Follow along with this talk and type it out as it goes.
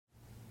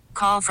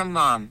Call from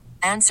mom.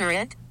 Answer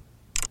it.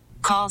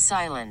 Call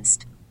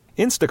silenced.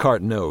 Instacart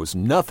knows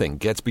nothing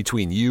gets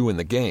between you and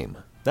the game.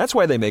 That's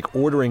why they make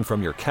ordering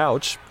from your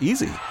couch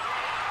easy.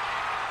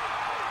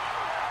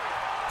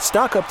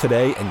 Stock up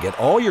today and get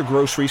all your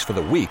groceries for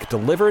the week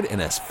delivered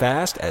in as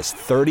fast as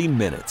 30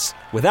 minutes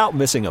without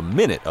missing a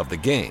minute of the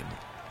game.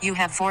 You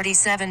have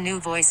 47 new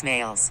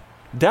voicemails.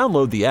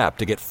 Download the app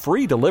to get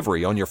free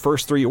delivery on your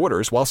first 3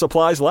 orders while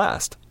supplies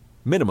last.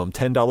 Minimum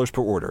 $10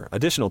 per order.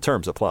 Additional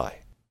terms apply.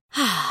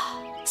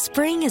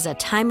 Spring is a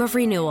time of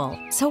renewal,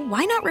 so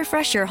why not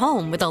refresh your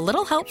home with a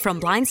little help from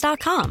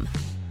Blinds.com?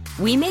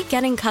 We make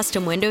getting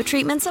custom window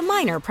treatments a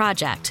minor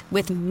project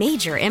with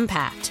major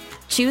impact.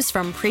 Choose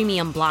from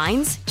premium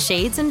blinds,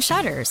 shades, and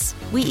shutters.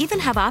 We even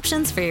have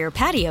options for your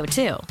patio,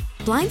 too.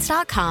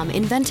 Blinds.com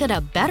invented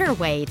a better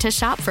way to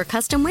shop for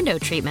custom window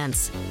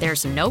treatments.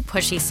 There's no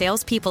pushy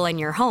salespeople in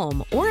your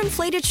home or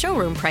inflated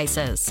showroom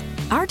prices.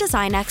 Our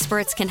design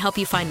experts can help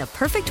you find the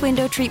perfect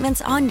window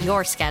treatments on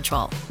your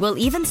schedule. We'll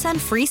even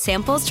send free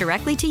samples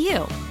directly to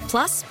you.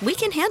 Plus, we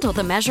can handle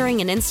the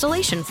measuring and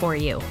installation for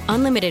you.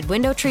 Unlimited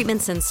window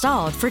treatments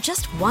installed for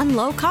just one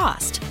low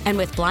cost. And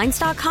with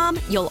Blinds.com,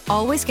 you'll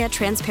always get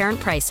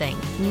transparent pricing.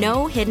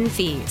 No hidden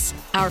fees.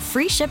 Our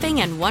free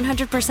shipping and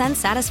 100%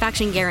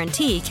 satisfaction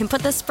guarantee can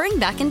put the spring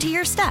back into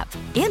your step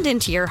and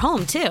into your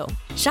home, too.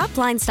 Shop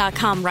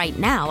Blinds.com right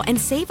now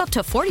and save up to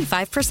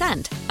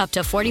 45%. Up to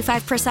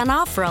 45%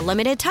 off for a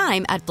limited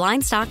time at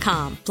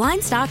Blinds.com.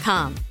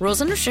 Blinds.com. Rules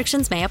and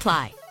restrictions may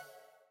apply.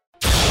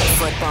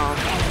 Football,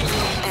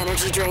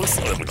 energy drinks,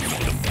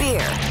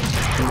 beer,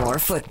 more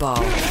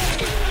football.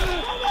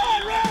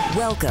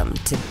 Welcome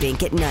to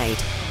Bink at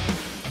Night.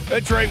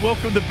 That's right.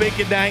 Welcome to Bink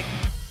at Night.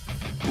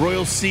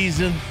 Royal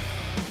season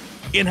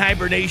in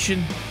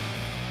hibernation.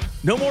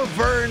 No more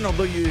Vern,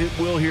 although you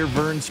will hear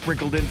Vern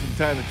sprinkled in from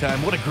time to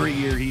time. What a great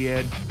year he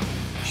had.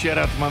 Shout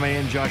out to my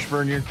man, Josh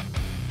Vernier.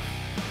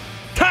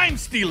 Time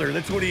Stealer,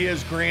 that's what he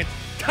is, Grant.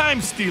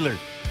 Time Stealer.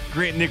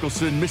 Grant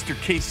Nicholson, Mr.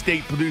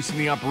 K-State producing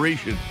the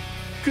operation.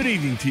 Good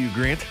evening to you,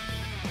 Grant.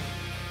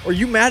 Are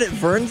you mad at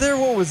Vern there?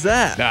 What was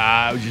that?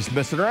 Nah, I was just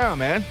messing around,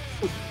 man.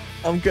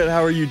 I'm good.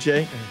 How are you,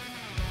 Jay?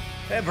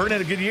 Yeah, Vern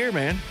had a good year,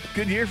 man.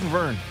 Good year for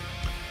Vern.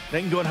 They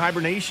can go in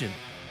hibernation,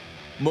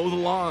 mow the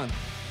lawn,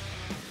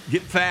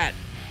 get fat,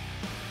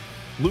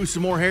 lose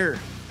some more hair.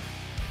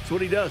 That's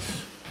what he does.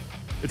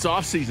 It's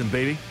off season,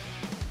 baby.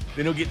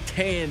 Then he'll get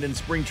tanned in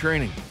spring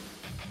training.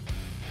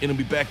 And he'll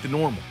be back to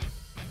normal.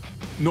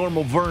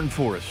 Normal Vern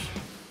for us.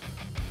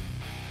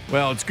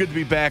 Well, it's good to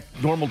be back.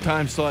 Normal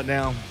time slot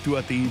now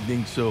throughout the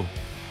evening, so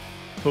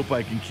hope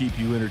I can keep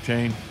you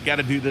entertained. Got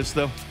to do this,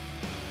 though.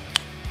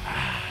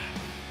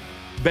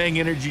 Bang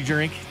energy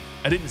drink.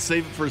 I didn't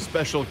save it for a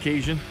special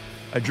occasion.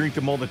 I drink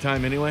them all the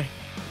time anyway.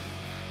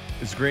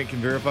 As Grant can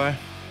verify.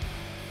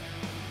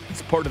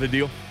 It's part of the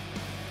deal.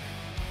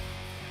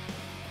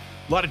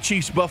 A lot of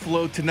Chiefs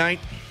Buffalo tonight,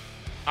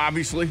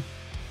 obviously.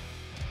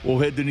 We'll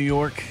head to New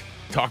York,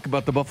 talk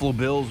about the Buffalo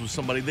Bills with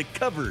somebody that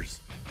covers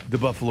the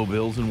Buffalo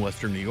Bills in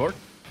Western New York.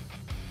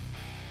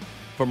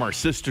 From our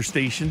sister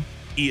station,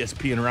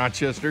 ESPN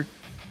Rochester.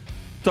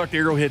 Talk to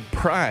Arrowhead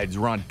Pride's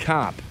Ron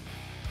Kopp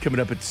coming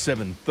up at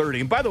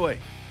 7:30. And by the way,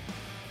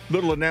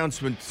 little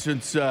announcement,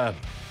 since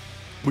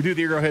we do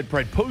the Arrowhead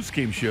Pride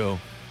postgame show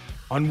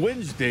on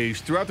Wednesdays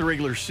throughout the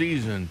regular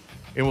season,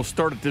 and we'll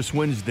start it this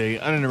Wednesday,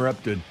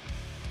 uninterrupted.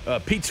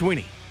 Pete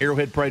Sweeney,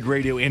 Arrowhead Pride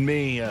Radio, and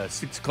me,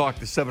 6 o'clock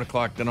to 7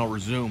 o'clock, then I'll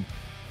resume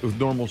with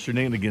normal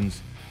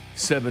shenanigans,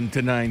 7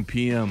 to 9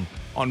 p.m.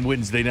 on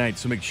Wednesday night,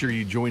 so make sure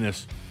you join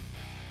us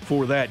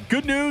for that.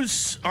 Good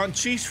news on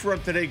Chiefs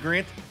front today,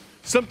 Grant.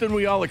 Something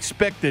we all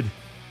expected.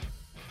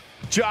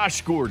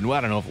 Josh Gordon. Well,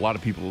 I don't know if a lot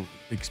of people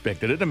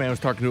expected it. I mean, I was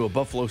talking to a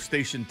Buffalo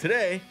station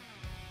today,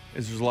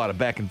 as there's a lot of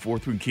back and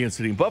forth between Kansas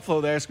City and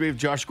Buffalo. They asked me if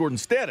Josh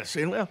Gordon's status.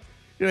 And, well,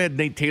 I had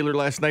Nate Taylor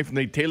last night from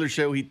the Nate Taylor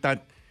Show. He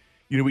thought,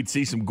 we'd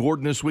see some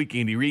Gordon this week.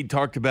 Andy Reid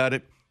talked about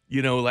it,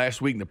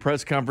 last week in the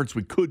press conference.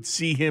 We could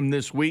see him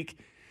this week.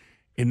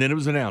 And then it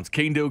was announced.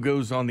 Kane Doe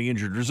goes on the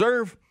injured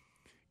reserve.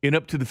 And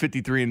up to the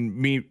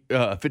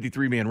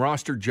 53-man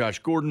roster, Josh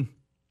Gordon.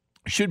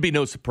 Should be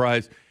no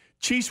surprise.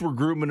 Chiefs were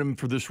grooming him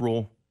for this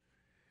role.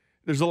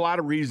 There's a lot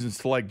of reasons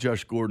to like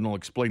Josh Gordon. I'll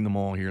explain them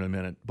all here in a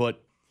minute.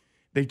 But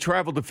they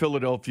traveled to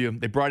Philadelphia.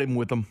 They brought him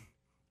with them,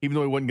 even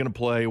though he wasn't going to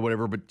play or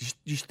whatever. But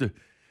just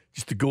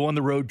to go on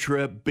the road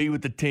trip, be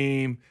with the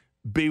team,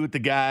 be with the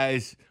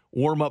guys,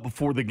 warm up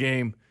before the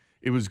game.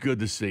 It was good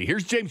to see.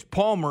 Here's James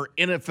Palmer,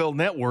 NFL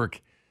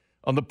Network,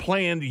 on the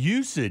planned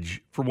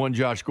usage for one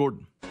Josh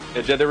Gordon.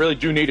 Yeah, Jed, they really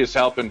do need his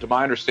help, and to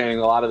my understanding,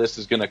 a lot of this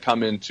is going to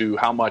come into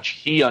how much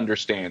he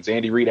understands.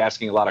 Andy Reid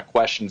asking a lot of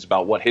questions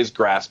about what his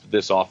grasp of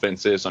this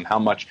offense is, on how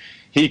much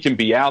he can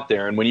be out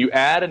there. And when you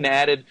add an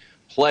added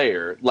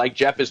player, like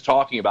Jeff is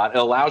talking about, it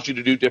allows you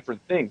to do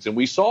different things. And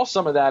we saw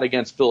some of that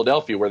against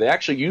Philadelphia, where they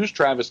actually used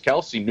Travis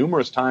Kelce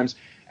numerous times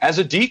as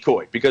a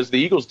decoy because the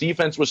Eagles'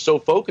 defense was so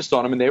focused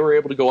on him and they were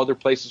able to go other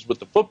places with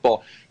the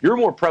football. You're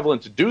more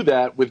prevalent to do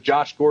that with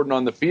Josh Gordon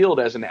on the field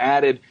as an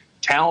added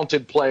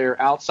talented player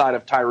outside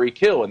of Tyreek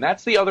Hill. And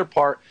that's the other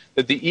part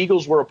that the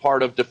Eagles were a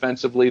part of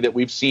defensively that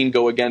we've seen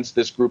go against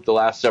this group the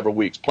last several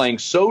weeks. Playing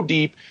so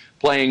deep,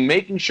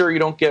 making sure you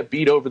don't get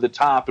beat over the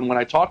top. And when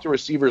I talked to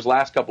receivers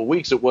last couple of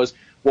weeks, it was,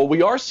 well,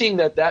 we are seeing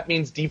that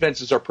means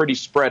defenses are pretty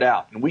spread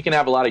out, and we can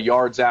have a lot of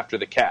yards after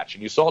the catch.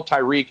 And you saw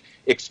Tyreek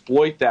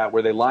exploit that,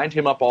 where they lined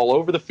him up all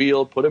over the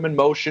field, put him in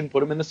motion,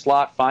 put him in the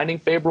slot, finding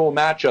favorable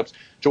matchups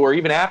to where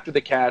even after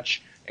the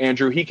catch,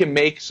 Andrew, he can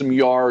make some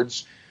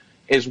yards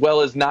as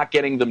well as not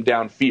getting them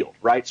downfield,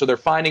 right? So they're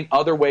finding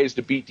other ways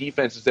to beat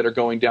defenses that are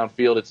going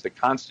downfield. It's the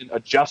constant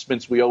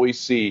adjustments we always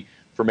see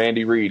from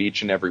Andy Reid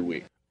each and every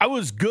week. I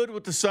was good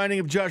with the signing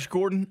of Josh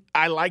Gordon.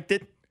 I liked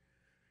it.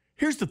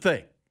 Here's the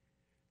thing.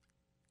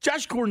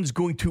 Josh Gordon's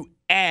going to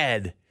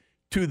add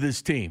to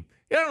this team.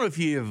 I don't know if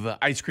you have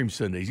ice cream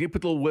sundaes. You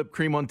put a little whipped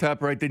cream on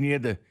top, right? Then you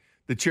had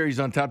the cherries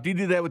on top. Do you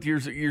do that with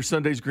your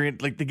sundaes,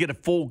 Grant? Like to get a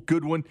full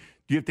good one, do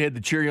you have to add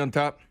the cherry on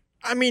top?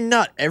 I mean,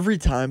 not every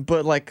time,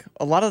 but like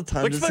a lot of the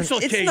times, like special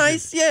occasions. It's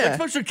nice. Yeah, like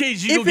special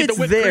occasions, you go get the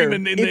whipped cream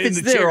and the cherry. If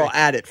it's there, I'll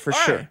add it for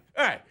sure.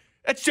 All right,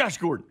 that's Josh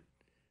Gordon.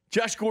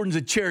 Josh Gordon's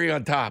a cherry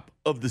on top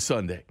of the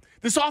sundae.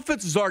 This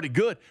offense is already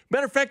good.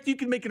 Matter of fact, you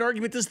can make an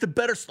argument this is the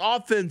better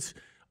offense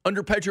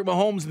under Patrick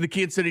Mahomes and the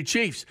Kansas City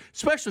Chiefs,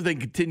 especially if they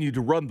continue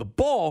to run the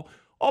ball,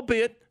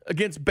 albeit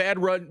against bad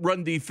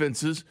run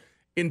defenses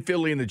in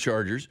Philly and the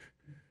Chargers.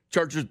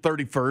 Chargers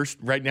 31st.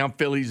 Right now,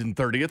 Philly's in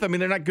 30th. I mean,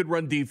 they're not good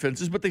run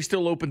defenses, but they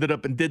still opened it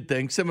up and did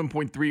things.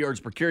 7.3 yards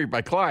per carry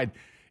by Clyde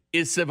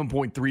is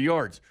 7.3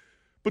 yards.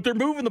 But they're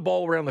moving the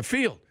ball around the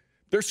field.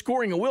 They're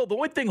scoring at will. The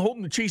only thing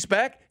holding the Chiefs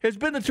back has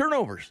been the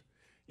turnovers.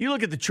 You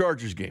look at the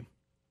Chargers game.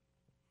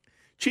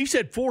 Chiefs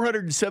had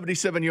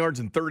 477 yards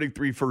and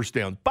 33 first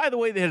downs. By the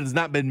way, that has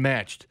not been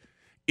matched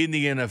in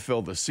the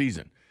NFL this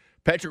season.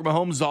 Patrick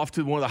Mahomes is off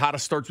to one of the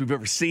hottest starts we've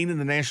ever seen in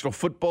the National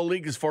Football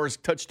League as far as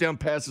touchdown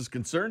pass is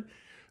concerned.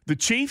 The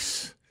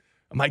Chiefs,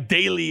 my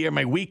daily or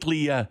my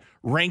weekly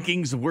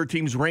rankings of where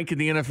teams rank in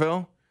the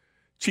NFL,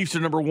 Chiefs are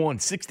number one,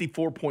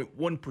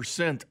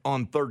 64.1%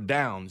 on third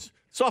downs.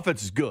 This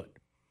offense is good.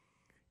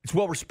 It's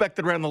well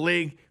respected around the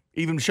league.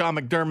 Even Sean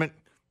McDermott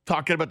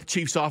talking about the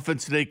Chiefs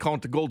offense today, calling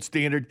it the gold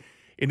standard.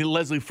 And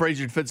Leslie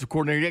Frazier, defensive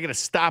coordinator, you're not going to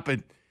stop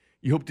it.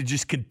 You hope to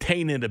just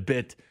contain it a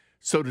bit,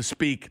 so to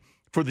speak,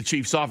 for the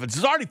Chiefs offense.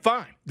 It's already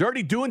fine. They're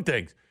already doing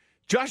things.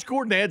 Josh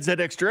Gordon adds that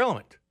extra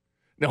element.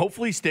 Now,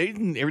 hopefully he stays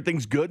and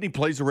everything's good and he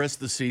plays the rest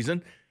of the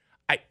season.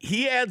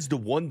 He adds the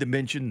one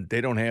dimension they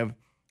don't have,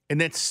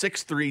 and that's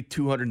 6'3",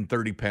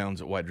 230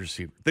 pounds at wide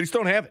receiver. They just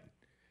don't have it.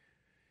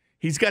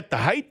 He's got the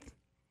height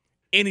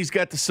and he's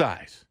got the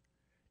size.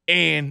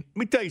 And let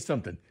me tell you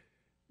something.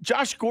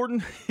 Josh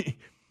Gordon, he's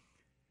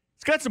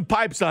got some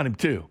pipes on him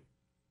too.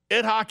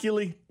 Ed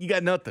Hockley, you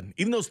got nothing.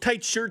 Even those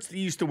tight shirts that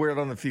he used to wear out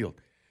on the field.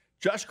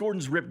 Josh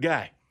Gordon's a ripped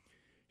guy.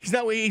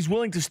 He's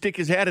willing to stick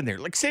his hat in there,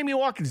 like Sammy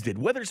Watkins did.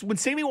 When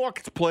Sammy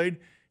Watkins played,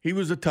 he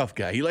was a tough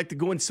guy. He liked to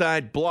go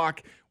inside,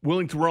 block,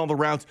 willing to run all the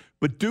routes,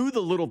 but do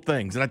the little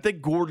things. And I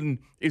think Gordon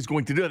is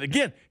going to do it.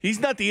 Again, he's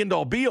not the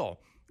end-all,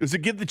 be-all. Does it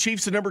give the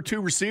Chiefs a number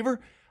 2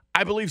 receiver?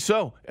 I believe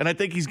so, and I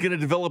think he's going to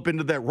develop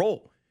into that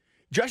role.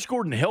 Josh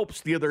Gordon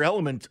helps the other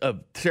element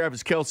of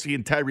Travis Kelce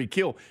and Tyreek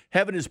Hill,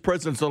 having his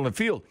presence on the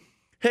field.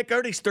 Heck, I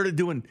already started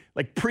doing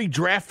like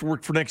pre-draft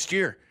work for next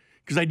year,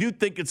 because I do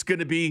think it's going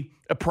to be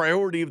a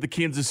priority of the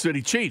Kansas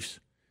City Chiefs.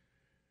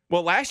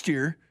 Well, last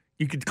year,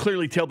 you could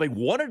clearly tell they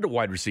wanted a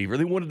wide receiver.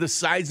 They wanted the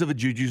size of a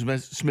Juju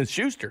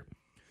Smith-Schuster.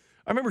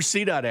 I remember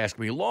CDOT asked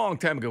me a long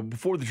time ago,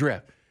 before the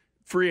draft,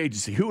 free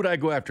agency, who would I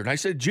go after? And I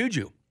said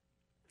Juju.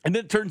 And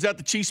then it turns out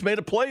the Chiefs made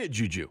a play at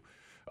Juju.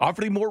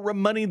 Offered him more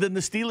money than the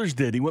Steelers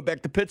did. He went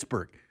back to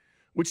Pittsburgh,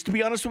 which, to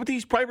be honest with you,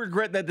 he's probably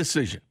regretting that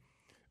decision.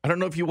 I don't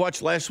know if you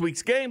watched last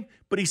week's game,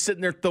 but he's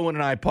sitting there throwing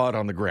an iPod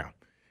on the ground.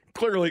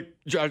 Clearly,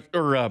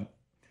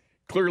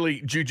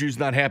 Juju's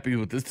not happy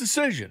with this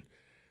decision.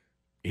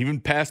 Even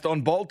passed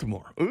on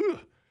Baltimore.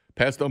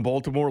 Passed on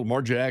Baltimore,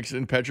 Lamar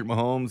Jackson, Patrick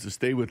Mahomes to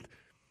stay with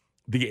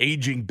the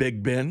aging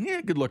Big Ben.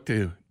 Yeah, good luck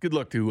to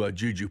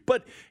Juju.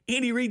 But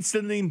Andy Reid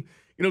sending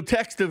him,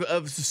 text of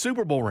the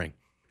Super Bowl ring.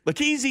 Like,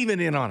 he's even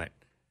in on it.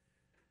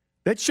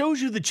 That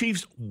shows you the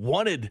Chiefs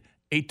wanted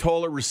a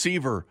taller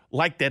receiver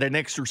like that, an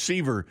extra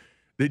receiver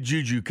that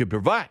Juju could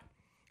provide.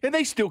 And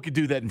they still could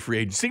do that in free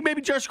agency.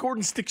 Maybe Josh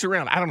Gordon sticks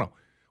around. I don't know.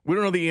 We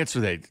don't know the answer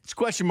to that. It's a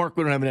question mark.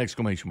 We don't have an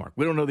exclamation mark.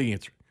 We don't know the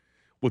answer.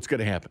 What's going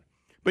to happen?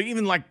 But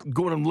even like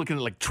going and looking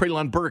at like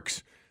Treylon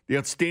Burks, the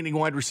outstanding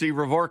wide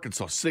receiver of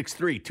Arkansas,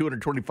 6'3",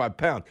 225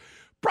 pounds.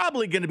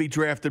 Probably going to be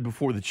drafted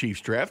before the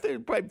Chiefs draft. They're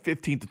probably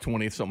 15th to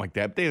 20th, something like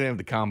that. They don't have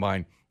the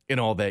combine and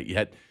all that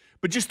yet.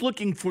 But just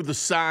looking for the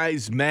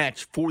size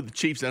match for the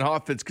Chiefs and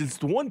offense, because it's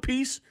the one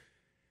piece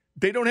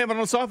they don't have on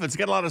this offense. They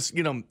got a lot of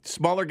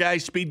smaller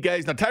guys, speed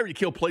guys. Now, Tyreek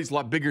Hill plays a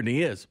lot bigger than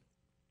he is.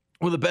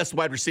 One of the best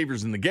wide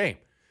receivers in the game.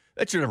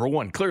 That's your number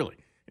one, clearly.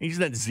 And he's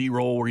not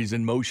zero where he's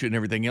in motion and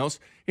everything else.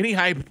 And he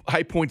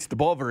high points the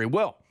ball very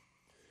well.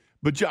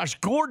 But Josh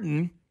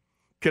Gordon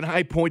can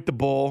high point the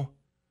ball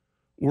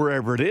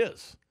wherever it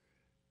is.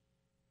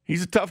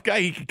 He's a tough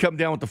guy. He can come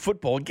down with the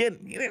football. Again,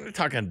 you're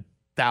talking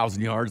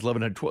 1,000 yards,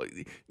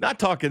 1,112. Not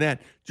talking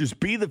that. Just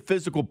be the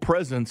physical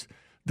presence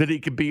that he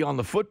could be on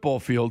the football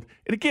field.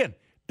 And again,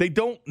 they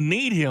don't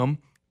need him,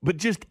 but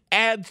just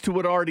adds to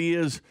what already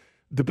is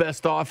the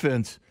best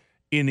offense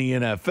in the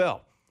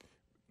NFL.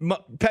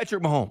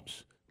 Patrick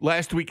Mahomes,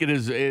 last week at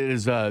his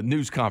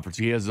news conference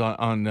he has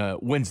on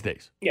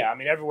Wednesdays. Yeah, I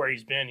mean, everywhere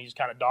he's been, he's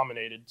kind of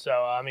dominated. So,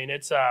 I mean,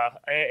 it's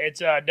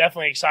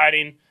definitely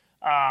exciting.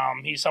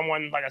 He's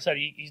someone, like I said,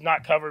 he's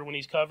not covered when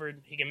he's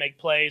covered. He can make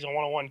plays on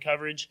one-on-one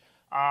coverage,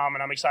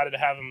 and I'm excited to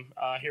have him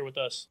here with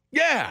us.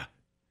 Yeah.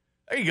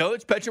 There you go.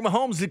 It's Patrick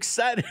Mahomes,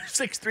 excited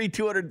 6'3",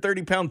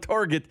 230-pound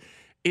target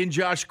in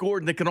Josh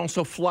Gordon that can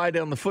also fly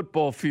down the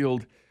football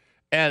field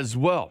as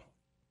well.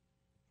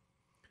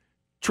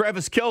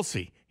 Travis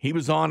Kelce, he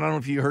was on, I don't know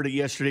if you heard it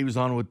yesterday, he was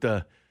on with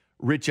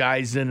Rich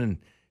Eisen and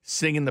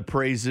singing the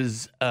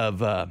praises of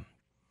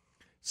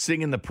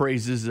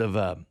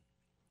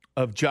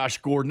Josh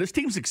Gordon. This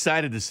team's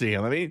excited to see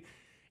him. I mean,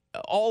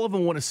 all of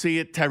them want to see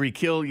it. Tyreek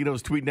Hill,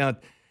 was tweeting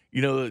out,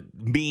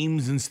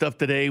 memes and stuff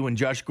today when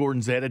Josh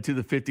Gordon's added to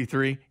the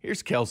 53.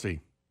 Here's Kelce.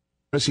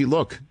 How does he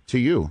look to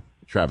you,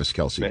 Travis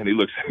Kelce? Man, he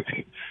looks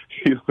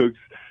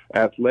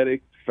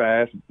athletic,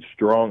 fast,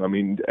 strong. I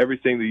mean,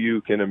 everything that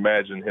you can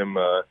imagine him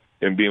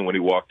being when he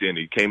walked in.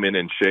 He came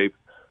in shape.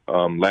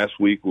 Last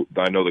week,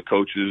 I know the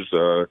coaches,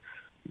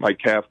 Mike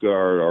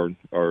Kafka,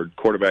 our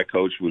quarterback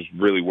coach, was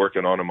really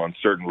working on him on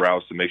certain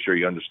routes to make sure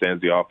he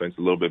understands the offense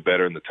a little bit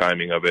better and the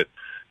timing of it.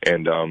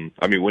 And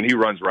I mean, when he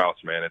runs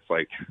routes, man, it's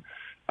like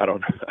I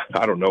don't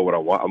know what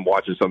I'm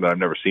watching something I've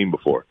never seen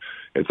before.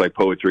 It's like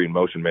poetry in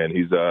motion, man.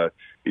 He's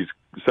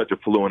such a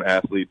fluent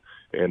athlete,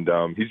 and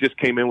he just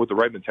came in with the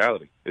right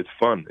mentality. It's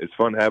fun. It's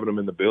fun having him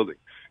in the building,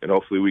 and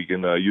hopefully we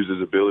can use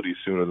his abilities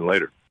sooner than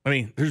later. I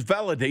mean, there's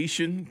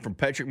validation from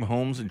Patrick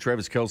Mahomes and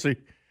Travis Kelce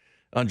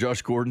on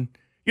Josh Gordon.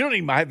 You don't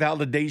need my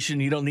validation.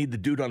 You don't need the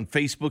dude on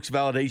Facebook's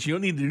validation. You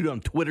don't need the dude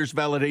on Twitter's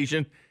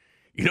validation.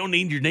 You don't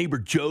need your neighbor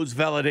Joe's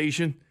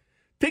validation.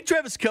 Take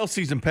Travis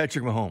Kelce's and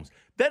Patrick Mahomes.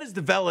 That is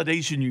the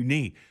validation you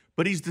need.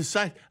 But he's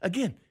decided,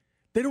 again,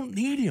 they don't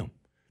need him.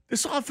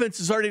 This offense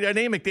is already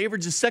dynamic. They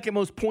average the second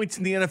most points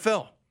in the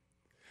NFL.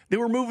 They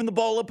were moving the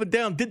ball up and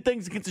down, did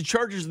things against the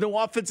Chargers no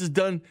offense has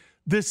done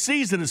this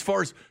season as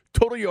far as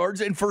total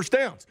yards and first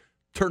downs.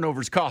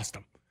 Turnovers cost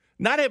them.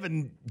 Not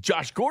having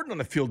Josh Gordon on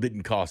the field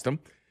didn't cost them.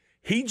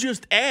 He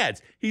just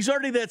adds. He's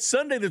already that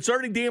Sunday that's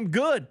already damn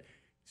good.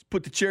 He's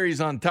put the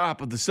cherries on top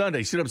of the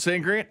Sunday. See what I'm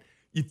saying, Grant?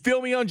 You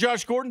feel me on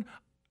Josh Gordon?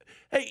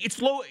 Hey,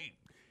 it's low.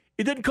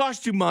 It doesn't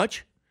cost you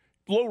much.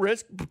 Low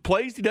risk.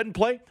 Plays, he doesn't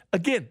play.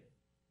 Again,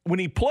 when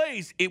he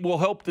plays, it will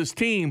help this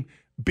team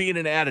being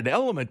an added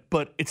element,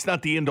 but it's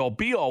not the end-all,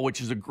 be-all,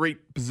 which is a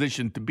great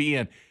position to be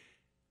in.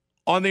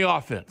 On the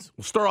offense,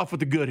 we'll start off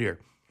with the good here.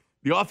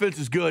 The offense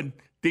is good.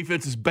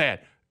 Defense is bad.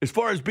 As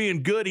far as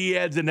being good, he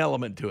adds an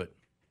element to it.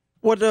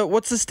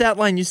 What's the stat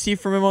line you see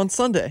from him on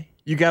Sunday?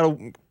 You got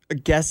to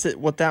guess at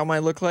what that might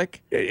look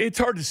like? It's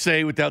hard to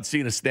say without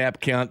seeing a snap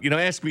count.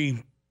 Ask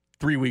me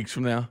 3 weeks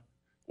from now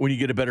when you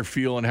get a better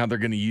feel on how they're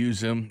going to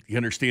use him, the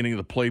understanding of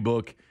the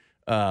playbook,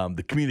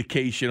 the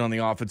communication on the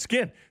offense.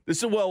 Again, this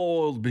is a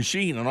well-oiled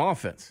machine on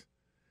offense.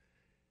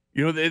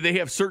 They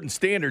have certain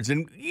standards.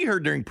 And you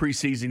heard during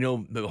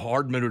preseason, the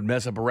Hardman would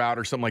mess up a route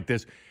or something like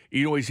this.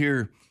 You always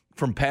hear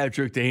from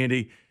Patrick to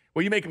Andy,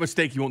 well, you make a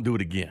mistake, you won't do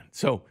it again.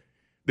 So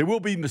there will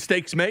be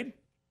mistakes made.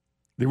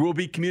 There will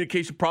be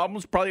communication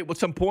problems probably at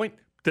some point.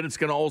 Then it's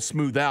going to all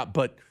smooth out.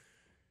 But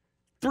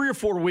 3 or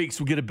 4 weeks,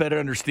 we'll get a better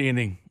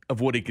understanding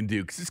of what he can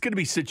do because it's going to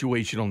be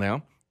situational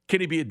now. Can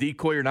he be a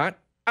decoy or not?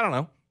 I don't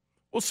know.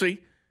 We'll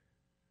see.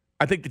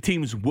 I think the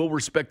teams will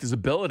respect his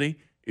ability.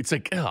 It's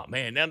like, oh,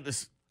 man, now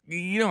this,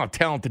 how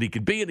talented he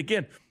could be. And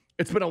again,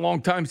 it's been a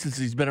long time since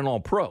he's been an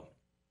all-pro.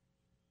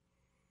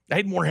 I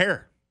had more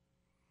hair.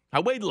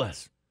 I weighed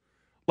less.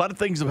 A lot of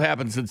things have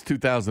happened since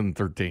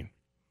 2013.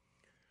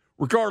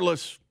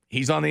 Regardless,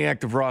 he's on the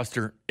active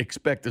roster.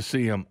 Expect to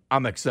see him.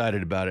 I'm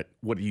excited about it.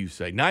 What do you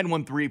say?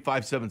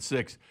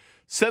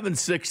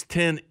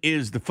 913-576-7610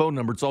 is the phone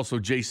number. It's also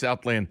Jay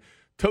Southland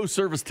Tow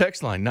Service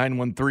text line,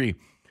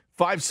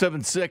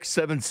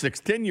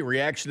 913-576-7610. Your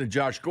reaction to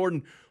Josh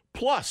Gordon.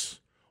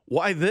 Plus,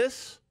 why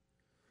this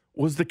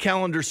was the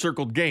calendar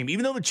circled game.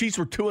 Even though the Chiefs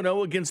were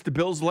 2-0 against the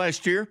Bills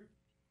last year,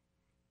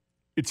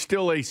 it's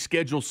still a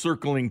schedule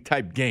circling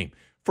type game.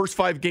 First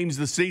 5 games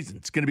of the season,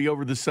 it's going to be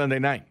over this Sunday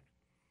night.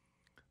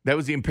 That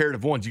was the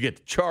imperative ones. You get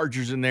the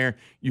Chargers in there.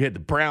 You had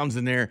the Browns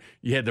in there.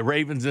 You had the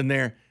Ravens in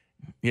there.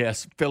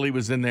 Yes, Philly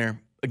was in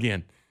there.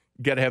 Again,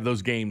 you got to have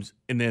those games.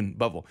 And then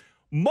Buffalo.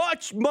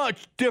 Much,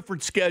 much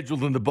different schedule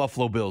than the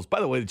Buffalo Bills.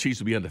 By the way, the Chiefs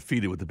will be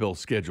undefeated with the Bills'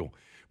 schedule.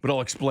 But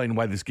I'll explain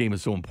why this game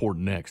is so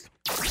important next.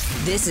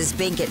 This is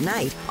Bink at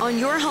Night on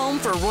your home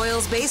for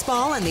Royals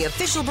baseball and the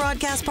official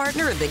broadcast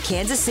partner of the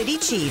Kansas City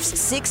Chiefs,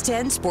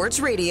 610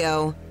 Sports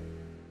Radio.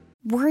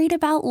 Worried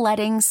about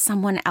letting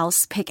someone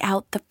else pick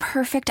out the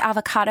perfect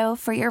avocado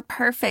for your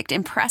perfect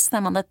impress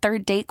them on the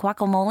third date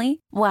guacamole?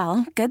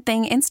 Well, good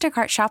thing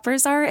Instacart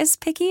shoppers are as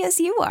picky as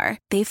you are.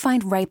 They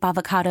find ripe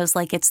avocados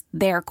like it's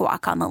their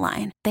guac on the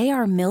line. They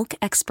are milk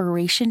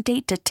expiration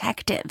date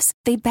detectives.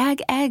 They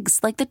bag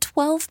eggs like the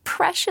 12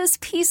 precious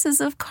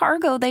pieces of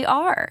cargo they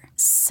are.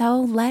 So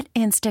let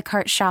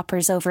Instacart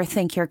shoppers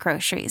overthink your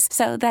groceries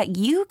so that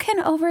you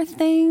can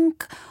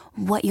overthink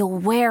what you'll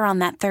wear on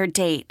that third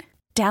date.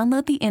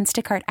 Download the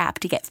Instacart app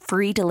to get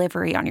free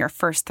delivery on your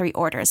first 3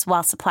 orders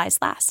while supplies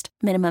last.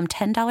 Minimum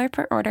 $10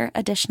 per order.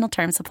 Additional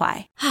terms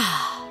apply.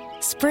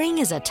 Spring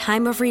is a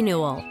time of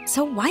renewal,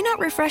 so why not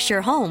refresh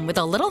your home with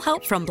a little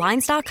help from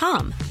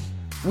Blinds.com?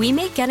 We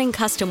make getting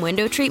custom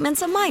window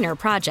treatments a minor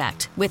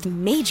project with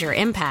major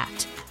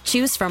impact.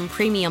 Choose from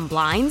premium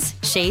blinds,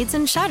 shades,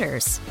 and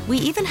shutters. We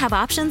even have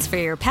options for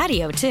your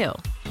patio, too.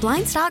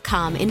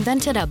 Blinds.com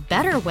invented a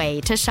better way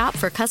to shop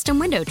for custom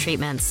window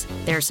treatments.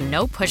 There's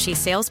no pushy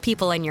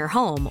salespeople in your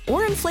home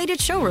or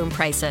inflated showroom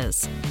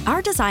prices.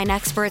 Our design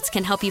experts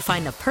can help you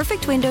find the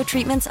perfect window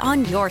treatments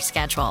on your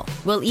schedule.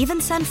 We'll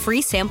even send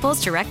free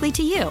samples directly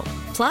to you.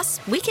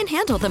 Plus, we can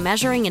handle the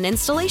measuring and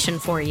installation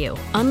for you.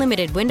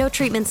 Unlimited window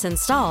treatments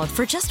installed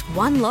for just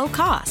one low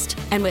cost.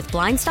 And with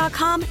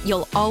Blinds.com,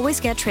 you'll always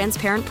get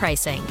transparent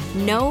pricing.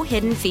 No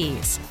hidden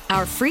fees.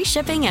 Our free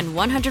shipping and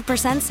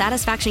 100%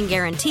 satisfaction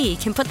guarantee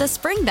can put the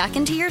spring back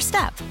into your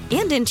step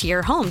and into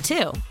your home,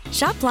 too.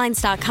 Shop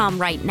Blinds.com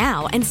right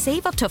now and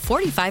save up to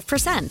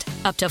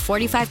 45%. Up to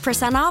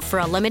 45% off for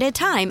a limited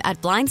time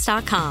at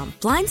Blinds.com.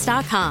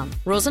 Blinds.com.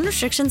 Rules and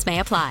restrictions may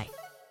apply.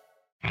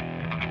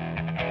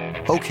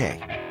 Okay,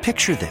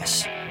 picture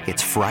this.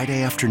 It's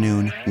Friday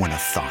afternoon when a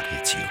thought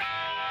hits you.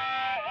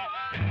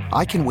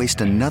 I can waste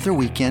another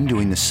weekend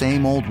doing the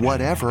same old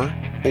whatever,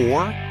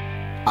 or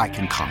I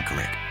can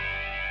conquer it.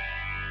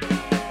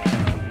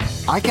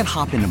 I can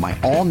hop into my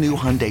all-new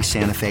Hyundai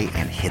Santa Fe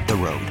and hit the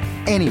road.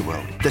 Any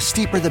road. The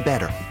steeper, the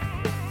better.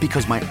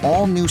 Because my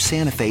all-new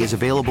Santa Fe is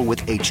available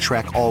with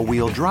H-Track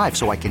all-wheel drive,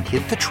 so I can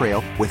hit the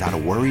trail without a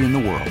worry in the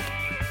world.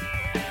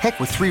 Heck,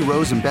 with 3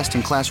 rows and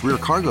best-in-class rear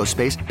cargo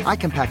space, I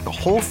can pack the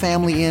whole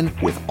family in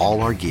with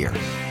all our gear.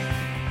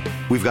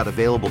 We've got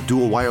available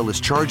dual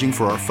wireless charging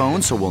for our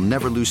phones, so we'll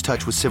never lose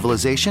touch with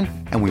civilization,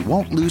 and we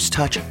won't lose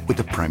touch with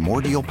the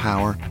primordial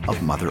power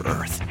of Mother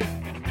Earth.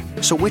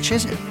 So which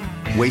is it?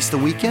 Waste the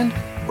weekend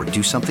or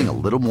do something a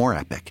little more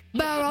epic?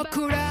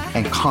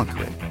 And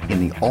conquer it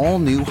in the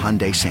all-new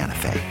Hyundai Santa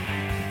Fe.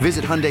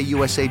 Visit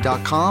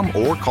HyundaiUSA.com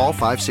or call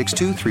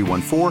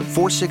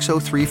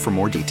 562-314-4603 for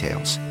more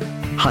details.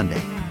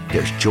 Hyundai,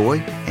 there's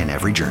joy in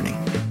every journey.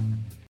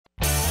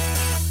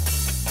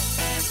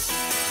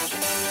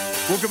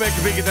 Welcome back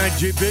to Bink at Night.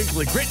 Jay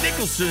Binkley, Grant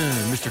Nicholson,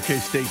 Mr.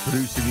 K-State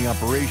producing the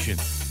operation.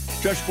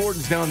 Josh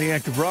Gordon's now on the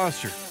active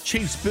roster.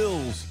 Chiefs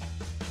Bills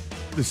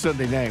this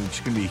Sunday night, which is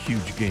going to be a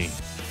huge game.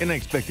 And I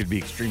expect it to be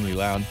extremely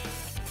loud.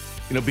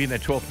 You know, being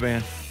that 12th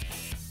man.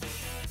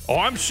 Oh,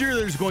 I'm sure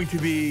there's going to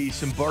be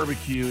some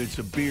barbecue and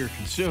some beer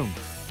consumed.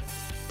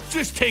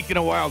 Just taking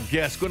a wild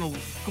guess, going on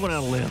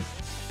a limb.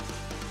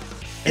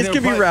 It's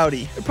going to be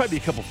rowdy. There'll probably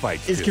be a couple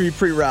fights, It's going to be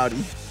pretty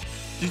rowdy.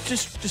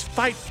 Just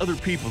fight other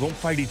people. Don't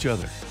fight each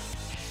other.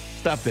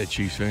 Stop that,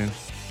 Chiefs fans.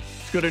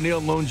 Let's go to Neil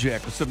Lone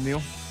Jack. What's up,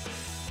 Neil?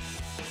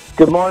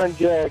 Good morning,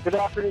 Jay. Good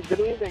afternoon. Good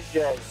evening,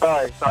 Jay.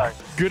 Sorry.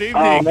 Good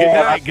evening. Good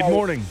night. Good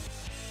morning.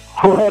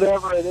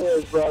 Whatever it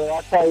is, brother.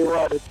 I'll tell you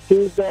what. It's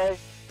Tuesday,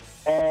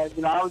 and,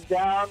 I was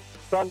down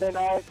Sunday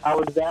night. I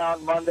was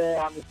down Monday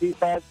on the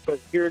defense, but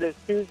here it is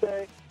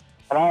Tuesday,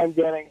 and I am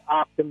getting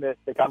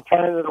optimistic. I'm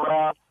turning it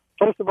around.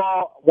 First of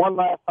all, one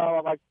last time,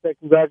 I'd like to say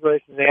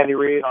congratulations to Andy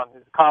Reid on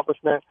his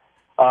accomplishment.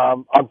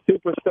 I'm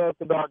super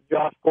stoked about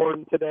Josh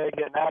Gordon today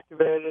getting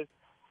activated.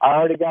 I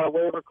already got a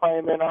waiver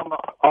claim in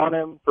on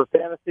him for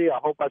fantasy. I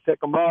hope I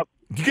pick him up.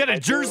 You got a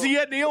jersey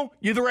yet, Neil?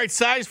 You the right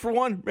size for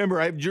one?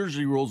 Remember, I have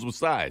jersey rules with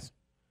size.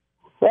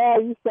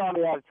 Well, you saw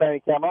me out of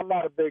training camp. I'm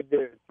not a big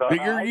dude. So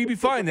you'd be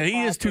fine then.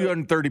 He is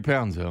 230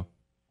 pounds, though.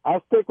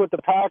 I stick with the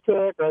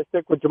Patrick or I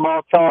stick with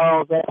Jamal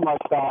Charles. That's my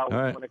style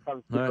when it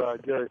comes to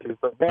jerseys.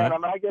 But, man,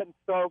 I'm not getting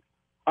stoked.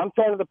 I'm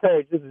turning the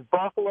page. This is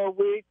Buffalo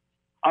week.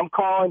 I'm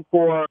calling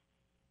for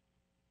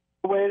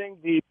waiting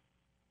the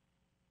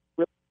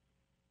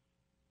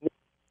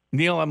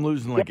Neil, I'm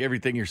losing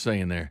everything you're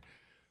saying there.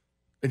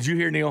 Did you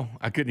hear, Neil?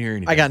 I couldn't hear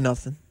anything. I got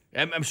nothing.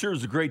 I'm sure it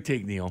was a great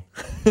take, Neil.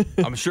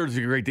 I'm sure it was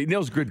a great take.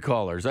 Neil's good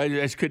callers. I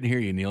just couldn't hear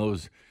you, Neil.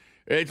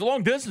 It's a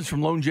long distance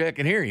from Lone Jack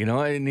and here,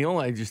 Neil,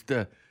 I just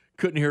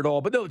couldn't hear it all.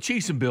 But no,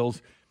 Chiefs and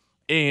Bills.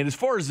 And as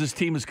far as this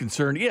team is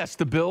concerned, yes,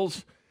 the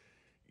Bills,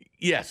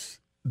 yes,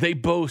 they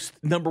boast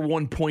number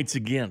 1 points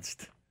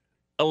against,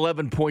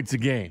 11 points a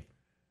game.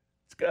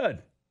 It's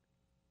good.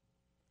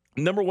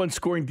 Number 1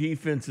 scoring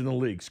defense in the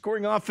league.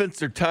 Scoring offense,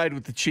 they're tied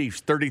with the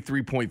Chiefs,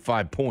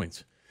 33.5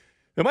 points.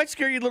 That might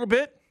scare you a little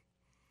bit,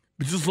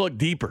 but just look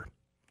deeper.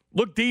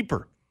 Look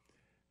deeper.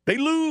 They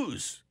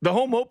lose the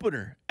home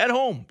opener at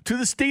home to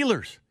the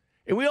Steelers.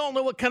 And we all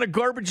know what kind of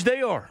garbage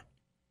they are.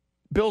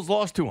 Bills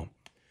lost to them.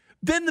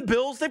 Then the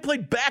Bills, they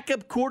played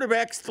backup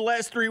quarterbacks the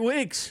last 3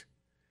 weeks.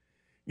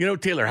 You know,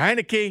 Taylor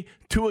Heineke,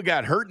 Tua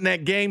got hurt in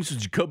that game, so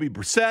Jacoby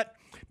Brissett.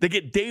 They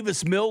get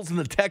Davis Mills and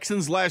the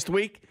Texans last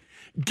week.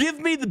 Give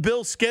me the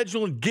Bills'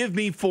 schedule and give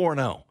me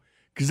 4-0.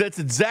 Because that's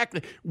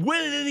exactly,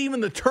 with even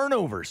the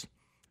turnovers,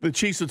 the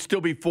Chiefs would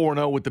still be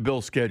 4-0 with the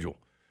Bills' schedule.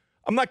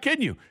 I'm not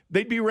kidding you.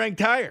 They'd be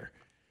ranked higher.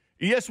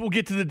 Yes, we'll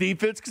get to the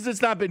defense because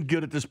it's not been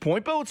good at this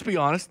point, but let's be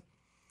honest.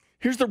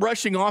 Here's the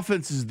rushing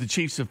offenses the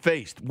Chiefs have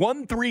faced.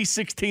 1, 3,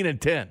 16,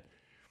 and 10.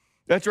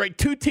 That's right.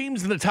 2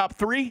 teams in the top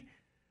 3.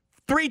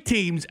 3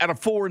 teams out of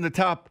 4 in the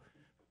top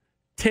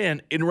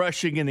 10 in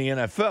rushing in the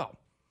NFL.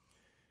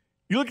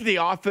 You look at the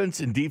offense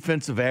and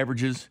defensive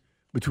averages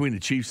between the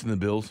Chiefs and the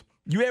Bills.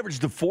 You average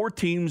the 4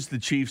 teams the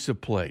Chiefs have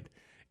played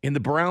in the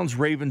Browns,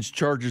 Ravens,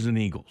 Chargers, and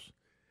Eagles.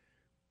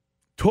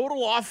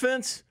 Total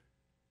offense,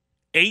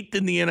 8th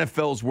in the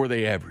NFL is where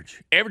they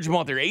average. Average them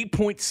out there,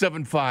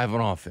 8.75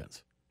 on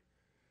offense.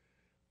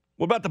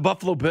 What about the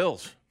Buffalo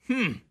Bills?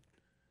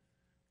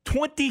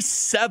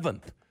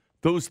 27th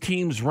those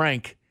teams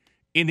rank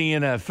in the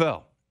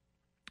NFL.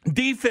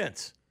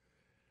 Defense.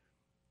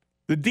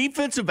 The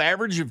defensive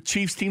average of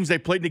Chiefs teams they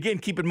played, and again,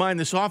 keep in mind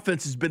this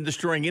offense has been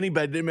destroying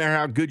anybody, no matter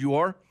how good you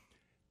are,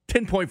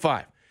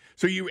 10.5.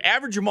 So you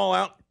average them all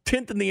out,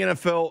 10th in the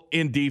NFL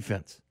in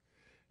defense.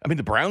 I mean,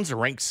 the Browns are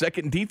ranked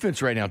 2nd in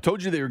defense right now.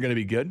 Told you they were going to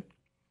be good,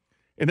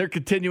 and they're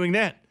continuing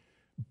that.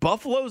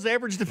 Buffalo's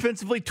average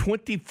defensively,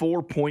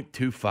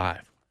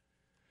 24.25.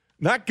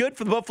 Not good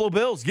for the Buffalo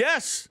Bills.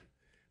 Yes,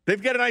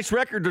 they've got a nice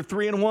record. They're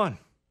 3-1.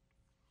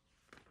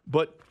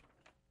 But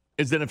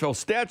as NFL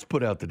Stats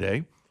put out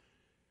today,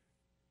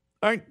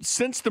 all right,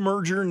 since the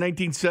merger in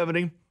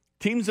 1970,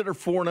 teams that are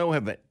 4-0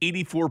 have an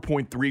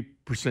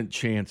 84.3%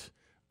 chance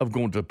of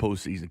going to the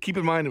postseason. Keep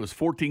in mind, it was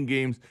 14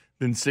 games,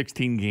 then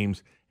 16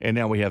 games, and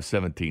now we have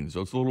 17.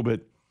 So it's a little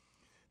bit,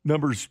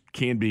 numbers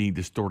can be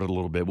distorted a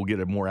little bit. We'll get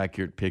a more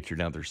accurate picture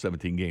now that there's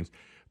 17 games.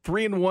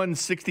 3-1,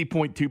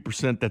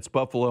 60.2%. That's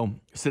Buffalo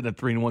sitting at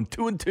 3-1.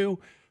 2-2,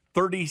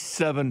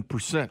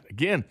 37%.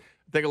 Again,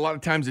 I think a lot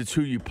of times it's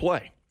who you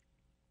play.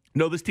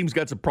 No, this team's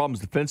got some problems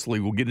defensively.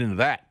 We'll get into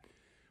that.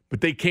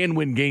 But they can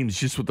win games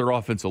just with their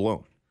offense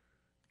alone.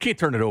 Can't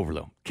turn it over,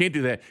 though. Can't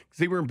do that because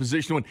they were in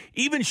position to win.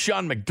 Even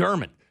Sean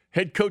McDermott,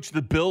 head coach of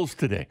the Bills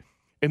today,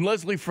 and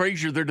Leslie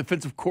Frazier, their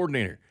defensive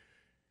coordinator.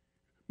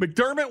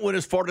 McDermott went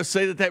as far to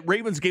say that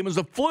Ravens game was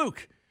a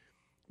fluke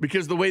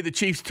because of the way the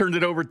Chiefs turned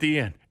it over at the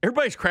end.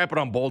 Everybody's crapping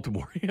on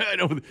Baltimore. I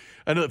know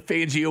that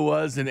Fangio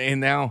was,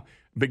 and now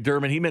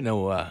McDermott, he meant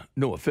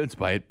no offense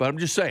by it, but I'm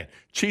just saying,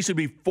 Chiefs would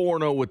be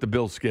 4-0 with the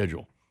Bills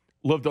schedule.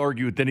 Love to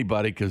argue with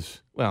anybody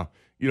because, well,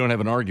 you don't have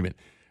an argument.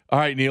 All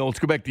right, Neil, let's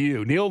go back to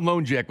you. Neil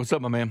Lone Jack, what's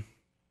up, my man?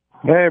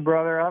 Hey,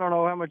 brother. I don't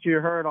know how much you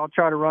heard. I'll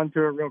try to run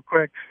through it real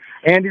quick.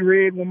 Andy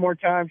Reid, one more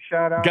time,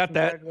 shout out. Got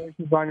that.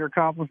 Congratulations on your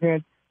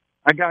accomplishment.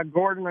 I got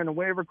Gordon in a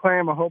waiver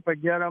claim. I hope I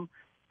get him.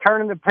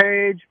 Turning the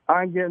page,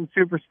 I'm getting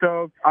super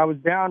stoked. I was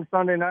down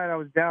Sunday night. I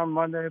was down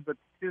Monday, but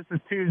this is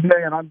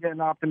Tuesday, and I'm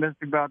getting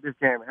optimistic about this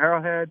game.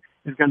 Arrowhead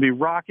is going to be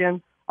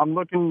rocking. I'm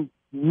looking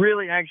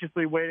really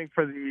anxiously waiting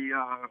for the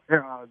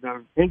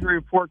injury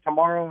report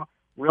tomorrow.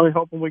 Really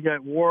hoping we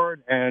get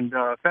Ward and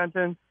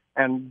Fenton,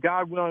 and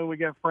God willing, we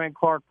get Frank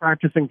Clark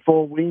practicing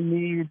full. We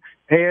need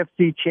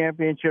AFC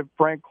Championship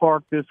Frank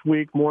Clark this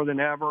week more than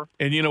ever.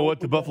 And you know what?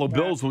 The Buffalo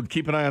Bills will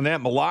keep an eye on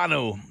that.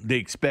 Milano, they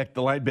expect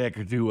the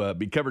linebacker to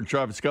be covering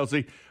Travis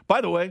Kelce.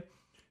 By the way,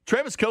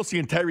 Travis Kelce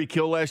and Tyreek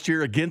Hill last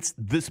year against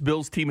this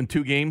Bills team in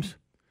 2 games,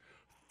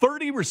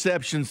 30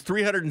 receptions,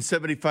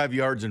 375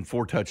 yards, and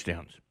 4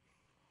 touchdowns.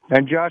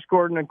 And Josh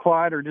Gordon and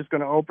Clyde are just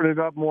going to open it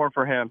up more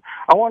for him.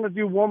 I want to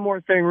do one more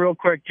thing real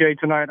quick, Jay,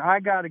 tonight. I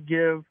got to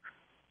give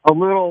a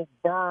little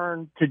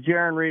burn to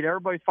Jaron Reed.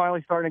 Everybody's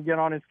finally starting to get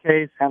on his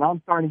case, and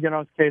I'm starting to get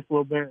on his case a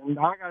little bit. And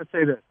I got to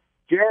say this.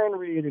 Jaron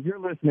Reed, if you're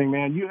listening,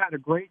 man, you had a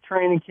great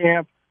training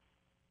camp.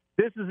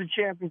 This is a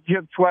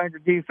championship swagger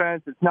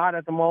defense. It's not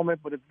at the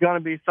moment, but it's going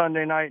to be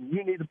Sunday night, and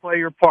you need to play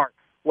your part.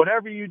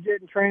 Whatever you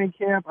did in training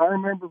camp, I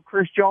remember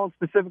Chris Jones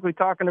specifically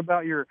talking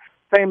about your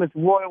famous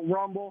Royal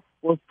Rumble.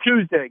 Well, it's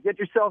Tuesday. Get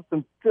yourself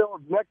some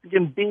filled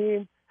Mexican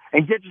beans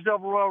and get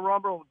yourself a Royal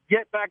Rumble.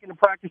 Get back into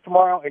practice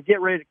tomorrow and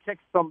get ready to kick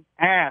some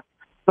ass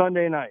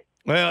Sunday night.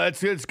 Well,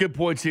 that's a good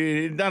point.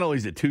 See, not only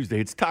is it Tuesday,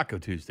 it's Taco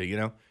Tuesday, you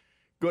know.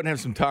 Go ahead and have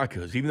some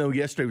tacos, even though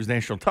yesterday was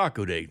National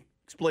Taco Day.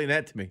 Explain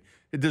that to me.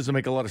 It doesn't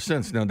make a lot of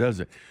sense now,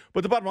 does it?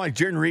 But the bottom line,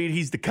 Jaron Reed,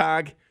 he's the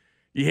cog.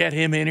 You had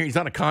him in here. He's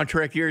on a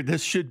contract year.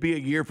 This should be a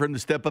year for him to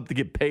step up to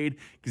get paid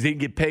because he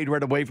didn't get paid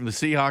right away from the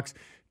Seahawks.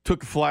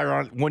 Took a flyer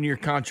on a 1-year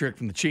contract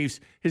from the Chiefs.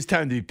 His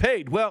time to be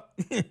paid. Well,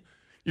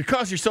 you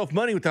cost yourself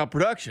money without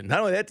production. Not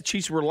only that, the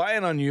Chiefs were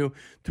relying on you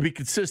to be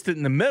consistent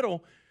in the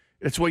middle.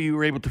 That's why you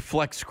were able to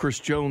flex Chris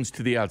Jones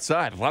to the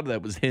outside. A lot of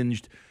that was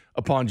hinged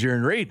upon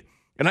Jaron Reed.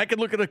 And I could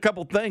look at a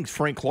couple things.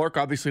 Frank Clark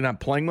obviously not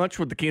playing much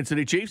with the Kansas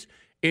City Chiefs.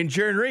 And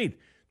Jaron Reed.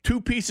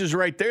 2 pieces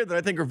right there that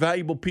I think are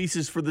valuable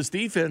pieces for this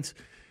defense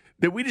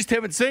that we just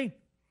haven't seen.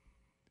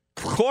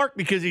 Clark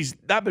because he's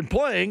not been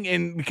playing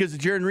and because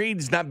Jaron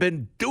Reed's not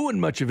been doing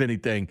much of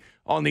anything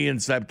on the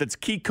inside. But that's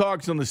key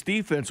cogs on this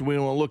defense. We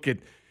want to look at,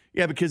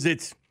 because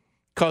it's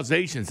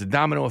causation. It's a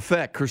domino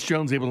effect. Chris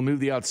Jones able to move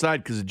the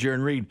outside because of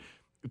Jaron Reed.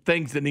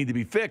 Things that need to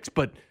be fixed.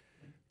 But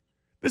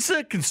this is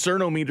a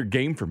concernometer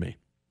game for me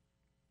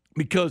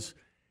because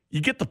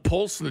you get the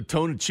pulse and the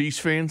tone of Chiefs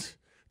fans.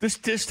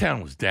 This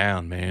town was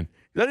down, man.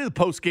 I think the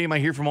post game I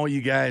hear from all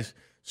you guys,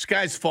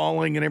 sky's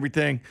falling and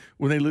everything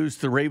when they lose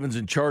to the Ravens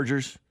and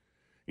Chargers.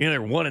 They're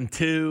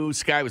 1-2.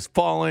 Sky was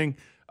falling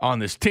on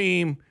this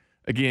team.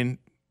 Again,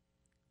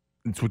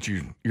 it's what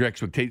your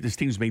expectation. This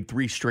team's made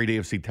 3 straight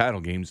AFC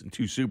title games and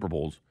 2 Super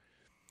Bowls.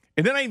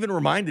 And then I even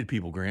reminded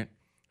people, Grant,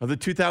 of the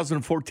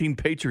 2014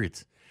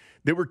 Patriots.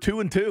 They were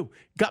 2-2,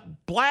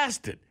 got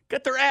blasted,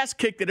 got their ass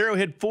kicked at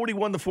Arrowhead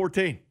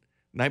 41-14,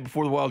 night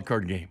before the wild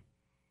card game.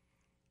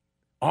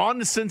 On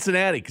to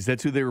Cincinnati, because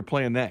that's who they were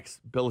playing next.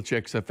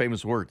 Belichick's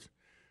famous words.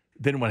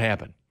 Then what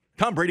happened?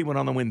 Tom Brady went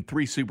on to win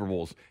 3 Super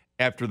Bowls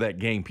after that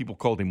game. People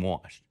called him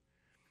washed.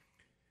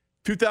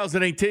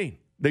 2018,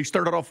 they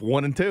started off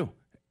 1-2.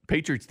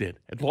 Patriots did.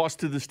 Had lost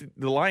to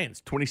the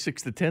Lions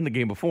 26-10 the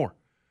game before.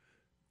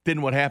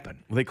 Then what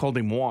happened? Well, they called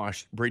him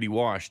washed, Brady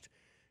washed,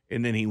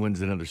 and then he wins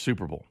another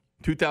Super Bowl.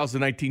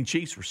 2019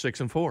 Chiefs were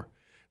 6-4.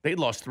 They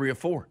lost 3 of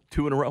 4,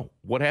 2 in a row.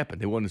 What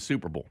happened? They won the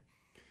Super Bowl.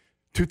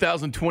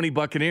 2020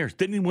 Buccaneers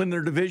didn't even win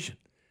their division.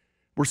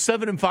 We're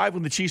 7-5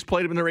 when the Chiefs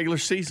played them in the regular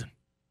season.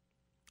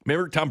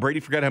 Remember, Tom Brady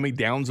forgot how many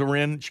downs were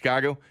in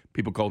Chicago?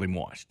 People called him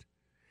washed.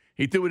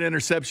 He threw an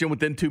interception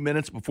within 2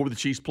 minutes before the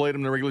Chiefs played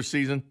him in the regular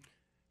season.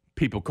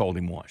 People called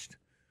him washed.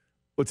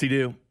 What's he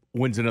do?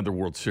 Wins another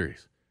World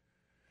Series.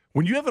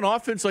 When you have an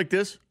offense like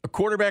this, a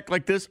quarterback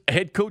like this, a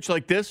head coach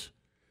like this,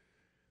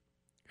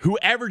 who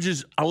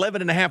averages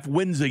 11.5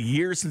 wins a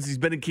year since he's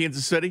been in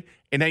Kansas City,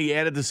 and now you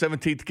added the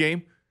 17th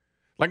game,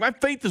 like my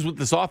faith is with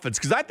this offense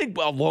because I think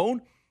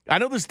alone, I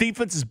know this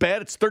defense is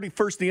bad. It's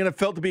 31st in the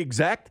NFL to be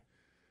exact,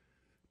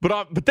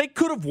 but they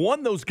could have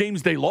won those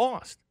games they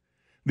lost.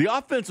 The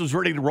offense was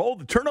ready to roll.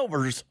 The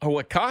turnovers are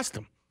what cost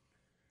them.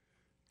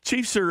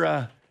 Chiefs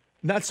are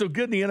not so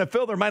good in the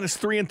NFL. They're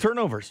 -3 in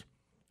turnovers.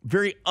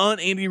 Very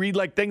un-Andy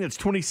Reid-like thing. That's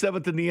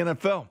 27th in the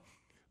NFL.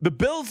 The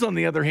Bills, on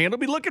the other hand, will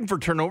be looking for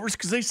turnovers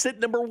because they sit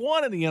number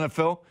 1 in the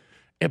NFL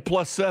at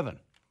 +7.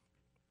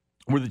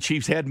 Where the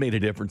Chiefs had made a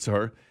difference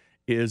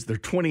is they're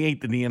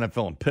 28th in the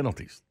NFL in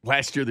penalties.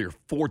 Last year, they were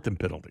 4th in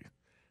penalties.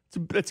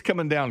 It's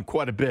coming down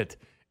quite a bit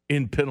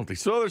in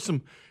penalties. So there's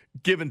some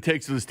give and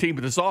takes of this team,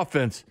 but this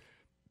offense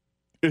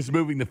is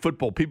moving the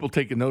football. People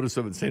taking notice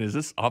of it and saying, is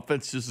this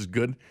offense just as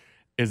good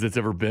as it's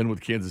ever been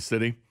with Kansas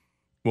City?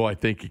 Well, I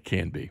think it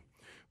can be.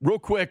 Real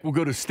quick, we'll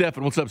go to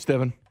Stephen. What's up,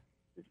 Stephen?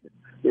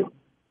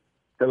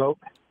 Hello.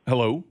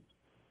 Hello.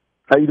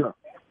 How you doing?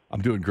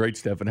 I'm doing great,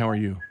 Stephen. How are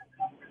you?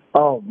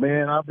 Oh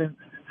man, I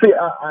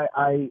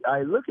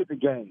look at the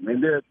game,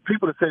 and there are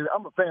people that say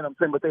I'm a fan. I'm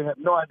saying, but they have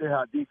no idea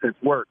how defense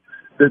works.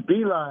 The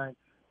D line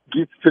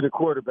gets to the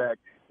quarterback,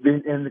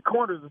 and the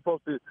corners are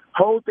supposed to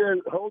hold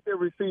their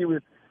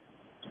receivers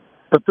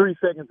for 3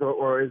 seconds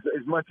or as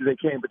much as they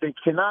can, but they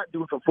cannot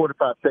do it for 4 to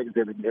 5 seconds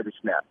every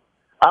snap.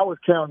 I was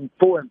counting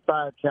 4 and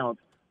 5 counts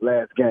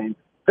last game.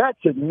 That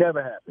should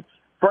never happen.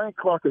 Frank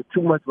Clark is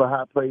too much of a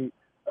high play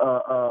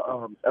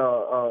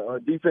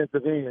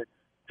defensive end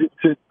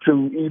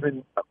to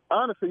even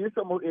honestly. It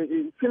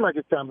seemed like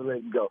it's time to let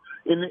him go.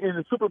 In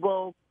the Super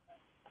Bowl,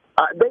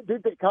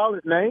 did they call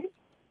his name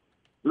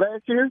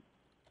last year?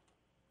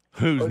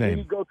 Whose name? Did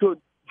he go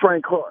to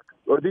Frank Clark,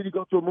 or did he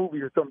go to a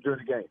movie or something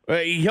during the game?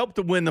 He helped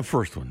them win the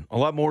first one a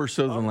lot more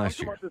so than last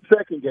year. I'm talking about the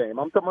second game.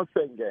 I'm talking about the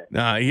second game.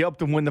 Nah, he helped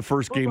them win the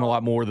first game a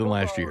lot more than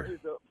last year.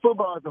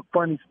 Football is a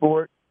funny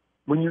sport.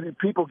 When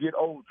people get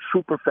old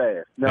super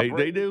fast. Now,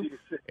 they do,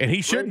 and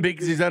he shouldn't be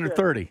because he's under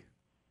 30.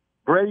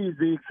 Brady's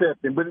the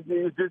exception, but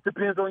it just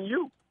depends on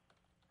you.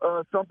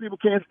 Some people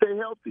can't stay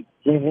healthy.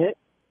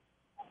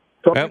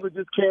 Some people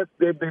just can't.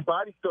 Their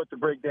bodies start to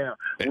break down.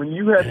 When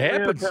you have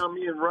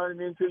men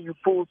running into you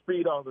full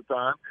speed all the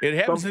time. It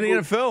happens in the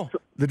NFL.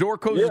 The door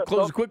closes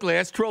quickly.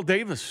 Ask Terrell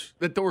Davis.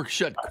 That door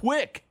shut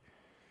quick.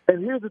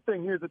 And here's the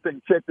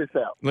thing. Check this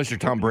out. Unless you're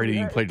Tom Brady,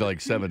 you played to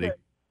like 70.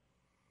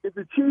 If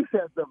the Chiefs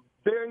have the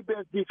very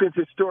best defense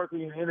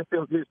historically in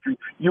NFL history,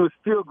 you would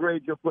still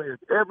grade your players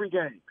every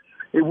game.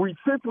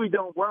 Since we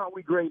don't, why aren't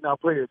we grading our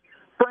players?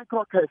 Frank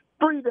Clark has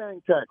 3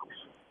 dang tackles.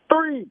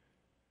 3.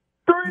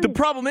 The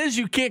problem is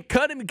you can't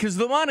cut him because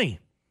of the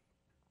money.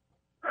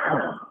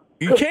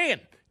 You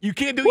can't. You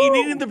can't do it. You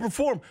need him to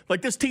perform.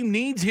 Like this team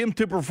needs him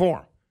to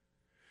perform.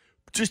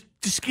 Just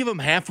give him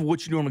half of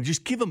what you normally.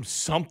 Just give him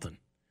something.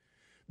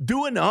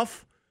 Do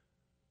enough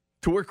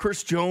to where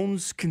Chris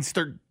Jones can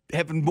start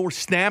having more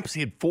snaps.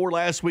 He had 4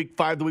 last week,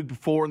 5 the week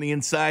before on the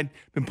inside.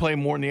 Been playing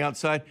more on the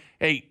outside.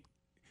 Hey,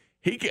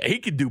 he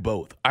could do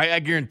both. I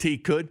guarantee he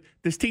could.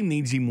 This team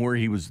needs him where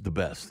he was the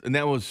best, and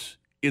that was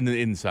in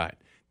the inside.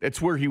 That's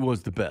where he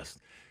was the best.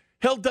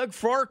 Hell, Doug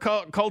Farrar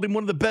called him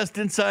one of the best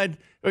inside.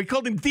 Or he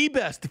called him the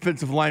best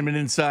defensive lineman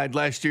inside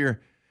last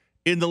year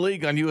in the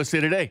league on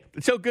USA Today.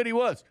 That's how good he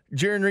was.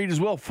 Jaron Reed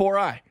as well,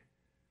 4-eye.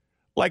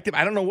 Liked him.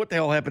 I don't know what the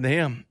hell happened to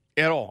him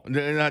at all.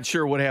 Not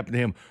sure what happened to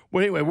him.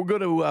 Well, anyway, we'll go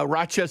to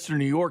Rochester,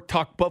 New York,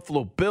 talk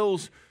Buffalo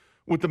Bills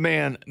with the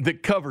man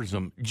that covers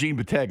them, Gene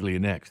Battaglia,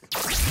 next.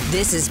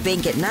 This is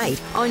Bink at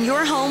Night on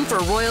your home for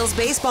Royals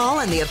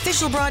baseball and the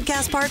official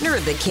broadcast partner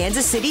of the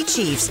Kansas City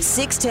Chiefs,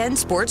 610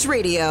 Sports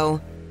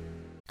Radio.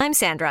 I'm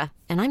Sandra,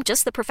 and I'm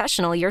just the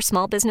professional your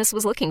small business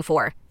was looking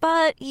for.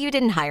 But you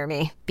didn't hire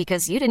me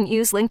because you didn't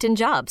use LinkedIn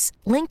Jobs.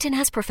 LinkedIn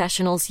has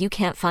professionals you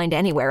can't find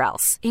anywhere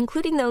else,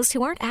 including those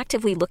who aren't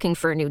actively looking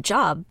for a new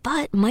job,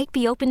 but might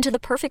be open to the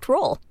perfect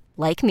role,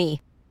 like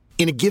me.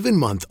 In a given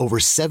month, over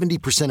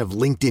 70% of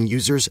LinkedIn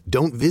users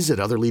don't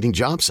visit other leading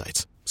job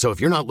sites. So if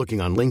you're not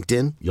looking on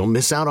LinkedIn, you'll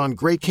miss out on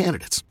great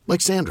candidates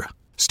like Sandra.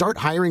 Start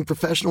hiring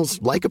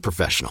professionals like a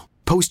professional.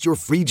 Post your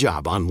free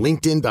job on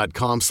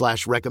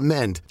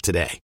linkedin.com/recommend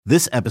today.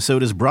 This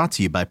episode is brought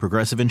to you by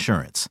Progressive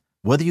Insurance.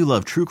 Whether you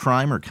love true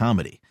crime or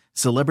comedy,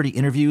 celebrity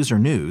interviews or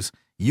news,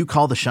 you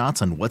call the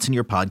shots on what's in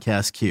your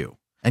podcast queue.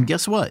 And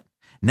guess what?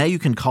 Now you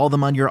can call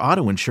them on your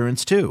auto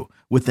insurance too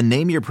with the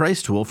Name Your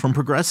Price tool from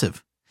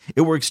Progressive.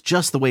 It works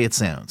just the way it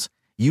sounds.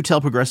 You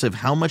tell Progressive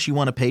how much you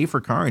want to pay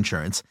for car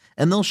insurance,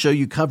 and they'll show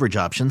you coverage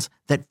options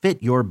that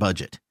fit your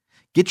budget.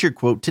 Get your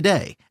quote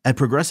today at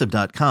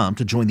Progressive.com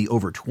to join the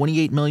over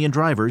 28 million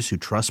drivers who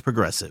trust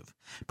Progressive.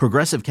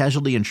 Progressive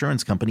Casualty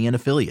Insurance Company and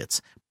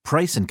Affiliates.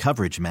 Price and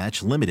coverage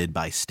match limited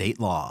by state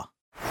law.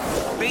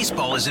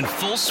 Baseball is in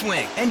full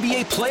swing.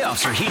 NBA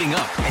playoffs are heating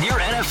up, and your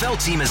NFL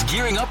team is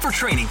gearing up for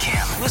training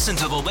camp. Listen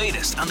to the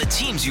latest on the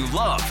teams you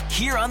love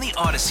here on the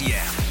Odyssey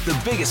app. The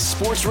biggest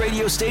sports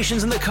radio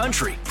stations in the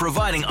country,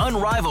 providing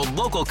unrivaled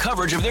local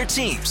coverage of their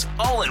teams,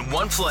 all in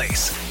one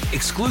place.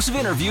 Exclusive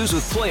interviews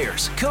with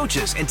players,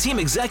 coaches, and team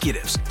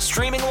executives,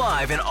 streaming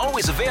live and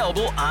always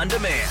available on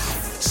demand.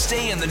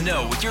 Stay in the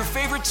know with your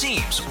favorite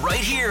teams right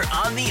here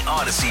on the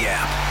Odyssey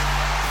app.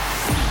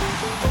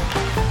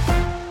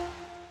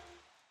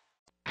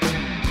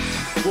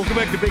 Welcome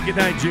back to Bink at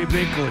Night. Jay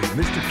Binkley,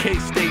 Mr.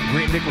 K-State,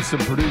 Grant Nicholson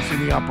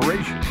producing the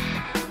operation.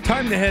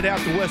 Time to head out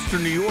to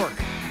Western New York.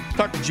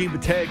 Talk to Gene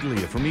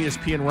Battaglia from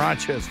ESPN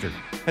Rochester.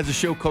 Has a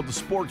show called The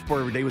Sports Bar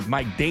every day with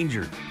Mike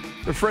Danger.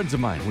 They're friends of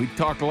mine. We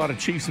talk a lot of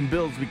Chiefs and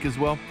Bills because,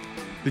 well,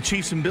 the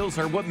Chiefs and Bills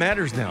are what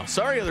matters now.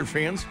 Sorry, other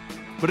fans,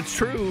 but it's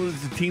true.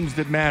 It's the teams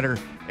that matter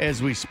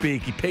as we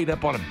speak. He paid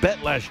up on a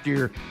bet last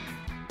year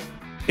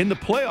in the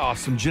playoffs,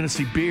 some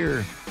Genesee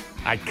beer,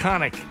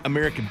 iconic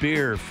American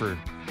beer for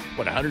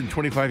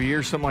 125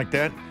 years, something like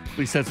that. At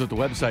least that's what the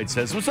website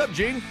says. What's up,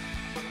 Gene?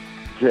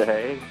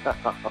 Jay,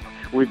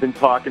 we've been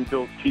talking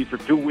Bills Chiefs for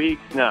 2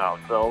 weeks now,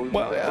 so we've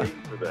been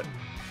waiting for this.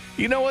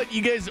 You know what?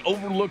 You guys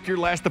overlooked your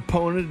last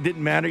opponent. It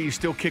didn't matter. You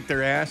still kicked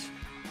their ass.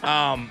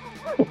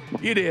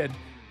 You did.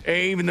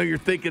 Even though you're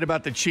thinking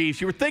about the Chiefs,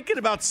 you were thinking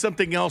about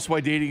something else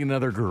while dating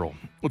another girl.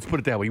 Let's put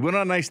it that way. You went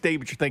on a nice date,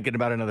 but you're thinking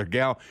about another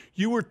gal.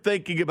 You were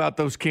thinking about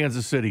those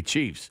Kansas City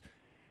Chiefs.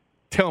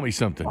 Tell me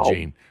something,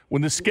 Gene.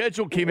 When the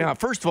schedule came out,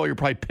 first of all, you're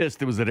probably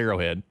pissed it was at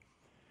Arrowhead,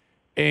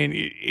 but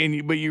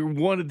you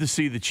wanted to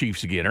see the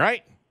Chiefs again,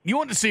 right? You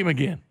wanted to see them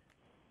again.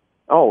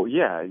 Oh,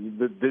 yeah.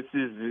 This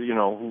is,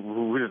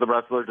 who is the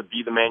wrestler to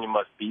be the man? You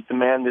must beat the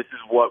man. This is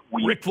what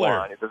we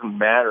want. It doesn't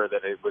matter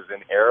that it was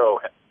an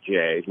Arrowhead,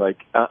 Jay.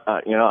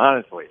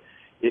 Honestly,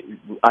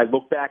 I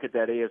look back at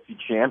that AFC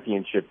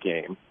Championship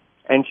game,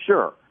 and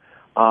sure,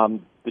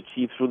 the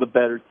Chiefs were the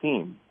better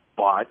team,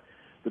 but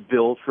the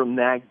Bills from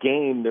that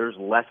game, there's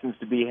lessons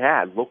to be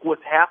had. Look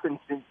what's happened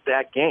since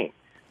that game.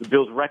 The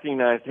Bills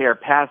recognized, hey, our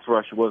pass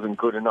rush wasn't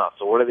good enough.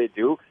 So what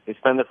do? They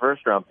spend their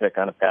first-round pick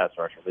on a pass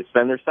rusher. They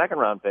spend their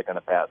second-round pick on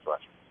a pass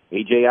rusher.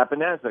 A.J.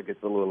 Epinesa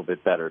gets a little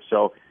bit better.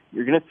 So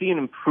you're going to see an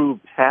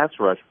improved pass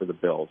rush for the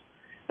Bills.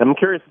 And I'm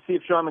curious to see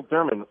if Sean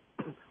McDermott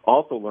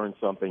also learned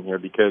something here,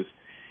 because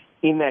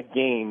in that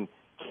game,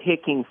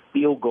 kicking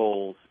field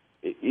goals,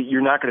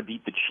 you're not going to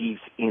beat the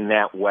Chiefs in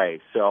that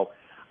way. So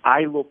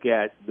I look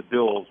at the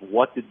Bills,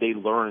 what did they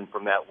learn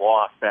from that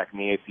loss back in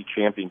the AFC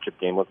Championship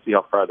game? Let's see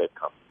how far they've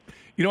come.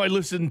 I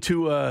listened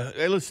to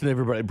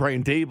everybody.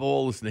 Brian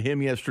Daboll, listened to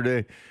him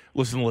yesterday.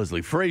 Listened to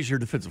Leslie Frazier,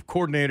 defensive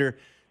coordinator.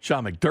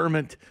 Sean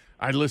McDermott,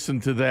 I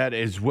listened to that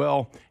as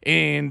well.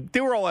 And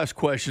they were all asked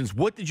questions.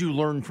 What did you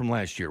learn from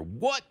last year?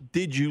 What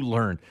did you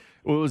learn?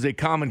 Well, it was a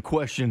common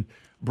question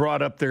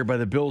brought up there by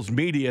the Bills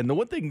media. And the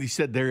one thing they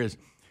said there is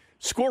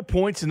score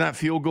points and not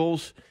field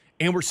goals.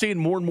 And we're seeing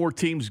more and more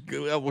teams,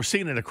 we're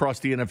seeing it across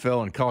the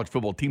NFL and college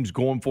football, teams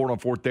going for it on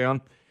fourth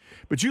down.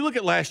 But you look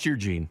at last year,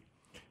 Gene,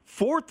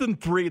 4th and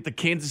 3 at the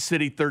Kansas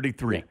City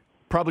 33.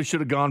 Probably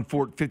should have gone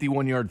for it,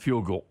 51-yard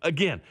field goal.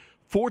 Again,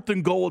 4th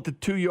and goal at the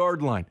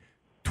 2-yard line,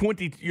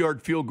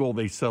 20-yard field goal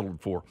they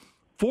settled for.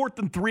 4th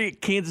and 3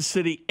 at Kansas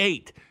City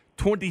 8,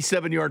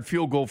 27-yard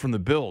field goal from the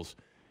Bills.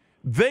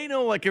 They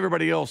know, like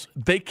everybody else,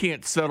 they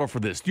can't settle for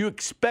this. Do you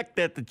expect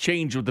that to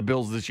change with the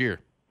Bills this year?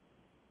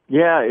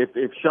 Yeah,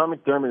 if Sean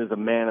McDermott is a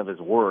man of his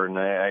word, and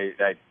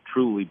I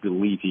truly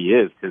believe he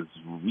is, because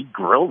we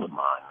grilled him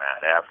on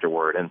that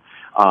afterward, and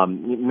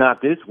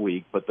not this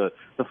week, but the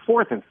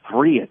 4th and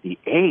 3 at the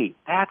 8,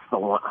 that's the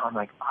one. I'm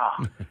like,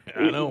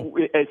 I know.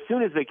 As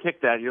soon as they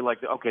kick that, you're like,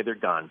 okay, they're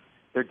done.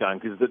 they're done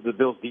because the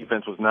Bills'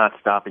 defense was not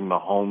stopping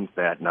Mahomes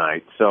that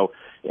night. So,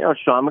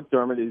 Sean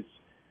McDermott is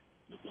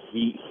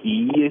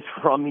he is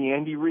from the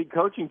Andy Reid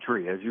coaching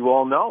tree, as you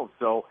all know.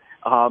 So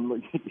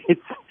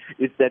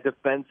it's that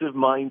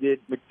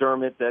defensive-minded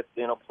McDermott that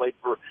played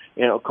for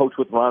coach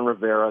with Ron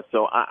Rivera.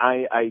 So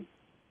I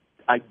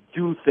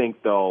do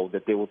think though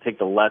that they will take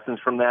the lessons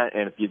from that,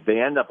 and if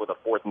they end up with a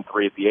 4th and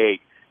 3 at the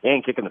 8, they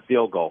ain't kicking the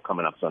field goal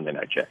coming up Sunday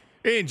night, Jay.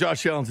 And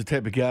Josh Allen's the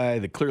type of guy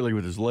that clearly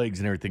with his legs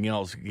and everything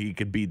else, he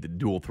could be the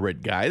dual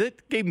threat guy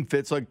that gave him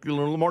fits like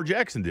Lamar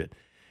Jackson did.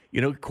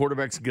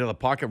 Quarterbacks can get out of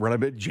the pocket, run a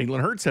bit.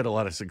 Jalen Hurts had a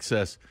lot of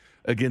success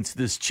against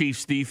this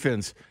Chiefs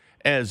defense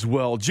as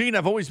well. Gene,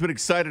 I've always been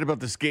excited about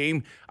this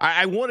game.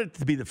 I want it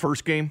to be the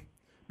first game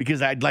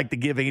because I'd like to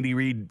give Andy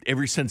Reid,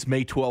 ever since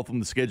May 12th when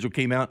the schedule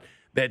came out,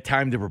 that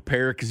time to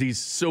prepare because he's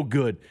so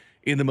good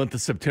in the month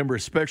of September,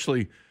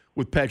 especially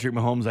with Patrick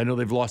Mahomes. I know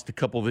they've lost a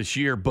couple this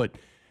year, but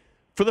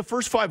for the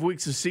first 5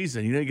 weeks of the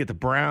season, you get the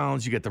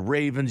Browns, you get the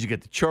Ravens, you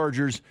get the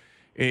Chargers,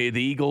 the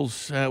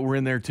Eagles were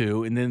in there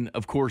too, and then,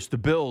 of course, the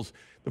Bills.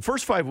 The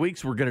first 5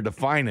 weeks, we're going to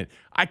define it.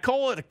 I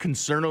call it a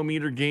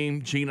concernometer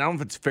game, Gene. I don't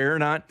know if it's fair or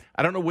not.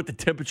 I don't know what the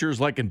temperature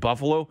is like in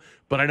Buffalo,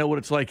 but I know what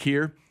it's like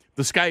here.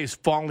 The sky is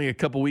falling a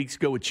couple weeks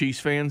ago with Chiefs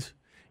fans,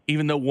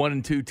 even though 1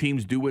 and 2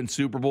 teams do win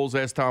Super Bowls,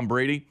 ask Tom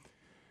Brady.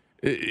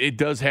 It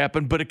does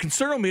happen, but a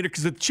concernometer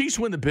because if the Chiefs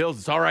win the Bills,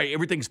 it's all right,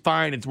 everything's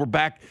fine, we're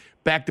back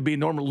to being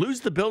normal. Lose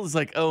the Bills, it's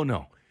like, oh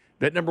no.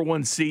 That number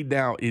 1 seed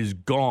now is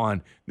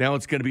gone. Now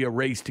it's going to be a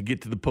race to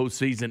get to the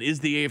postseason. Is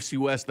the AFC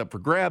West up for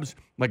grabs,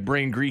 like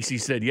Brian Greasy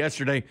said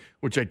yesterday,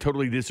 which I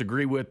totally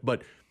disagree with.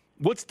 But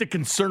what's the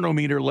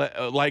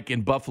concernometer like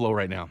in Buffalo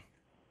right now?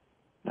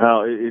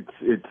 No,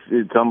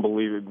 it's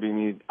unbelievable. I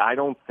mean, I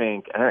don't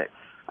think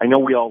I know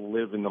we all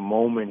live in the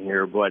moment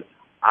here, but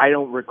I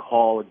don't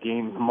recall a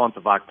game in the month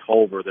of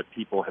October that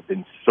people have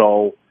been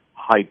so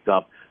hyped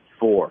up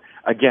for.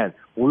 Again,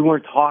 we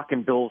weren't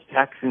talking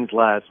Bills-Texans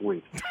last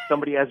week.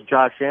 Somebody asked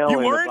Josh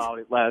Allen about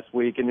it last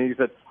week, and he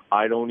said,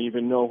 I don't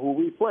even know who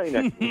we play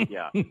next week.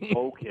 Yeah,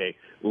 okay,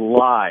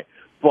 lie.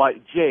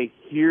 But, Jay,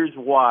 here's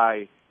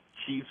why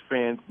Chiefs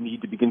fans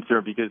need to be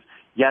concerned, because,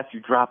 yes, you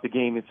dropped the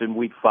game. It's in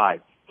Week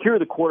 5. Here are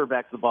the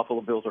quarterbacks the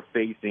Buffalo Bills are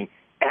facing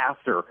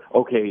after.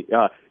 Okay,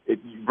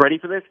 ready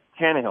for this?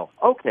 Tannehill.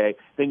 Okay,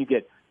 then you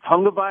get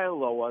Tunga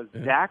Bailoa,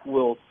 Zach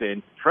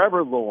Wilson,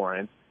 Trevor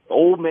Lawrence,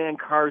 old man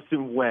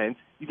Carson Wentz.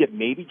 You get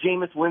maybe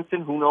Jameis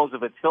Winston. Who knows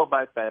if it's still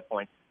by that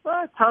point.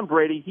 Tom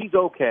Brady, he's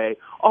okay.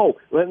 Oh,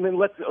 and then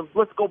let's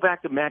go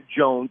back to Mac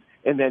Jones,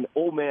 and then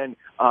old man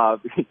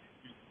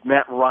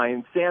Matt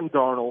Ryan, Sam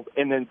Darnold,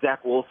 and then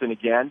Zach Wilson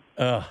again.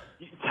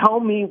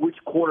 Tell me which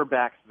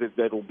quarterbacks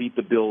that'll beat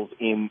the Bills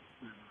in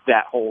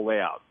that whole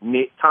layout.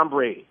 Tom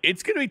Brady.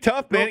 It's going to be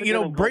tough, man.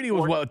 Brady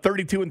was,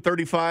 32 and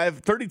 35,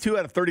 32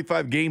 out of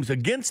 35 games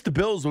against the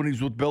Bills when he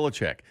was with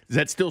Belichick. Does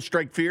that still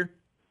strike fear?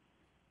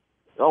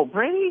 Oh,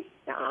 Brady?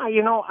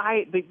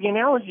 The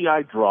analogy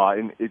I draw,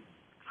 and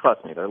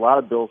trust me, there are a lot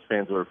of Bills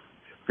fans who are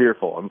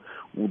fearful.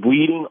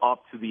 Leading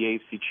up to the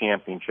AFC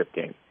Championship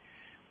game,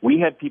 we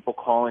had people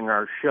calling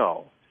our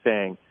show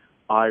saying,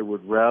 I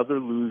would rather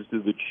lose to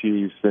the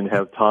Chiefs than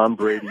have Tom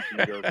Brady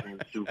beat us in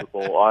the Super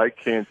Bowl. I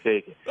can't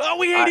take it. Oh,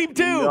 we hate him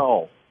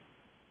too.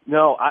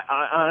 No,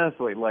 I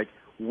honestly,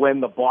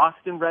 when the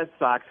Boston Red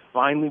Sox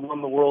finally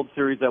won the World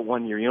Series that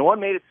one year, you know what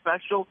made it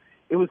special?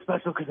 It was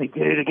special because they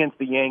did it against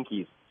the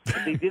Yankees.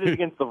 If they did it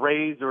against the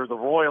Rays or the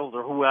Royals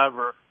or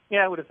whoever,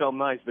 yeah, it would have felt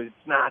nice, but it's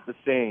not the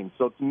same.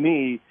 So to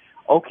me,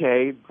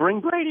 okay, bring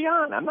Brady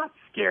on. I'm not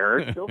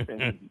scared. Bill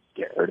fans would be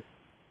scared.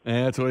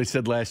 Yeah, that's what I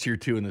said last year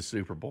too in the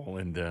Super Bowl,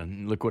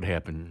 and look what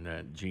happened,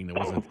 Gene. It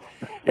wasn't.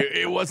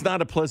 it was not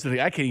a pleasant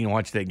thing. I can't even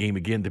watch that game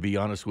again, to be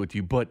honest with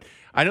you. But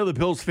I know the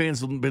Bills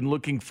fans have been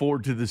looking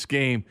forward to this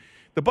game.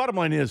 The bottom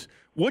line is,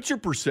 what's your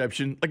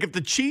perception? Like if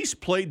the Chiefs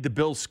played the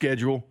Bills'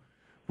 schedule,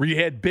 where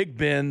you had Big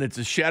Ben, that's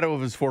a shadow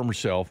of his former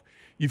self.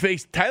 You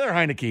faced Tyler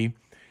Heineke.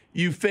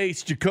 You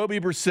faced Jacoby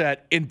Brissett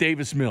and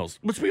Davis Mills.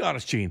 Let's be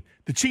honest, Gene.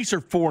 The Chiefs are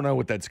 4-0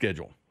 with that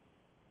schedule.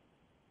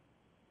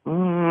 Who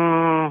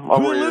are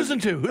they losing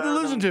to?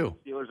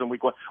 Steelers in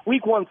Week 1.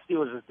 Week 1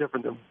 Steelers is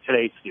different than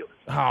today's Steelers.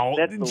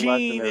 Oh,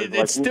 Gene,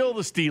 it's still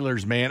the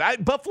Steelers, man.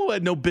 Buffalo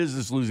had no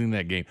business losing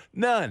that game.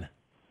 None.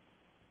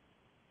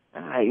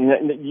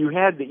 You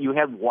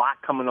had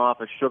Watt coming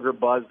off a sugar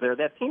buzz there.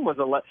 That team was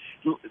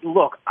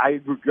Look,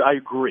 I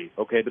agree.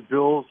 Okay, the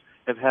Bills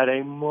have had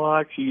a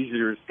much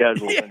easier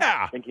schedule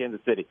than Kansas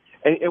City.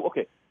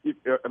 Okay,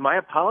 am I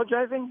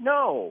apologizing?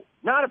 No,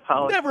 not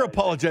apologizing. Never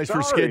apologize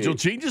for schedule,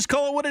 Gene. Just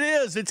call it what it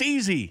is. It's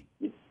easy.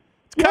 It's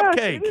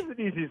cupcake. It is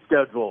an easy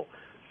schedule.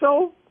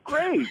 So,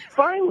 great.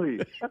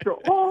 Finally, after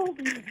all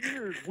these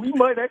years, we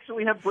might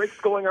actually have breaks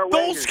going our way.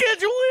 The whole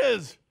schedule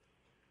is.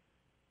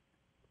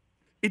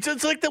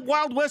 It's like the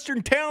Wild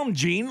Western town,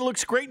 Gene. It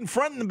looks great in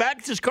front and in back.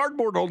 It's just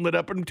cardboard holding it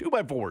up in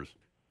 2x4s.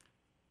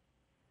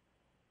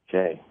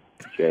 Jay.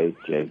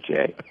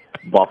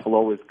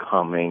 Buffalo is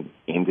coming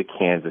into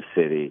Kansas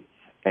City,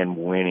 and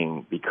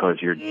winning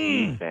because your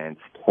defense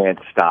can't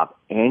stop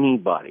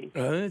anybody.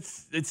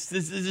 This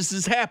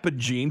has happened,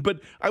 Gene. But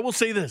I will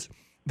say this.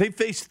 They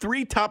faced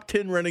 3 top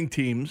 10 running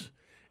teams,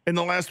 and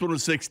the last one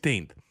was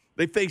 16th.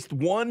 They faced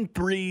 1,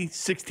 3,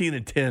 16,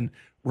 and 10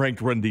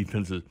 ranked run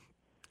defenses.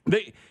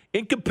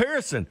 In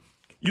comparison,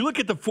 you look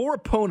at the 4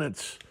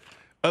 opponents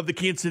of the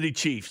Kansas City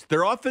Chiefs.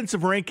 Their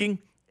offensive ranking,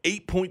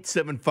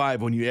 8.75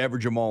 when you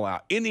average them all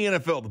out. In the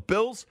NFL, the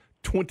Bills,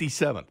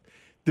 27th.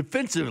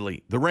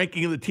 Defensively, the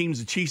ranking of the teams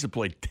the Chiefs have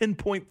played,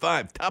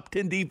 10.5. Top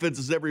 10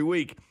 defenses every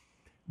week.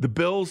 The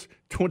Bills,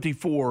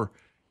 24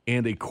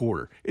 and a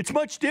quarter. It's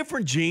much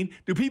different, Gene.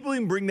 Do people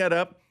even bring that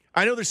up?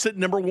 I know they're sitting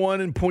number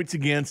 1 in points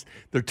against.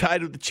 They're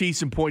tied with the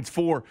Chiefs in points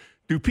for.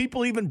 Do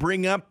people even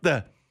bring up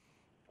the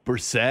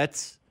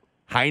Brissetts,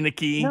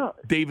 Heineke,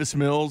 Davis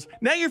Mills?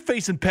 Now you're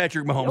facing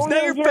Patrick Mahomes.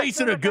 Now you're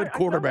facing a good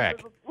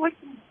quarterback. Like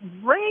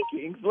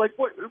rankings, like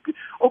what?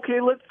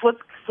 Okay, let's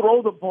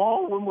throw the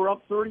ball when we're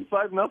up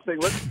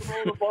 35-0. Let's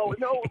throw the ball.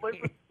 No,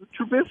 like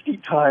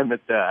Trubisky time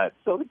at that.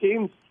 So the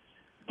game's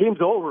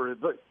over.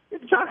 But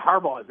John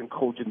Harbaugh isn't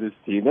coaching this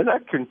team. They're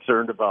not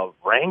concerned about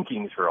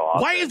rankings for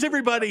offense. Why is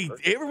everybody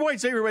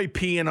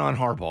peeing on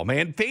Harbaugh,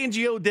 man?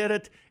 Fangio did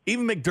it.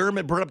 Even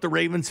McDermott brought up the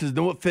Ravens. Says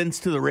no offense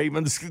to the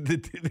Ravens.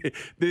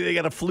 They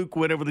got a fluke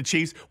win over the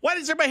Chiefs. Why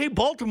does everybody hate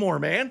Baltimore,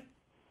 man?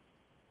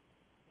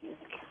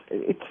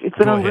 It's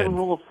an unwritten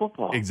rule of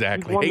football.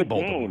 Exactly. Hate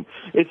Baltimore. Game.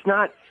 It's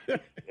not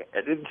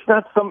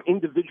some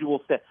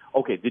individual stat.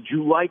 Okay, did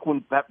you like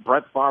when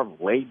Brett Favre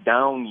laid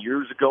down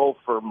years ago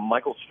for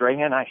Michael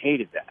Strahan? I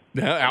hated that.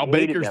 Yeah, Al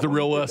Baker's the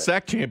real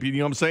sack champion. You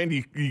know what I'm saying? Do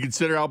you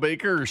consider Al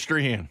Baker or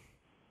Strahan?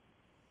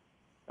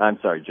 I'm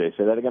sorry, Jay.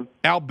 Say that again.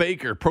 Al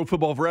Baker, Pro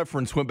Football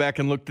Reference, went back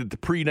and looked at the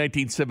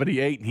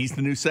pre-1978, and he's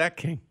the new sack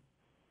king.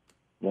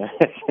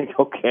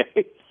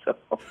 Okay. So.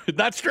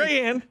 Not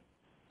Strahan.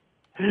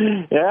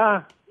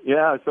 Yeah.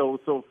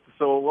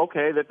 So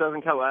okay, that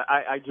doesn't count.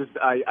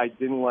 I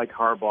didn't like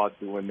Harbaugh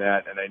doing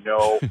that, and I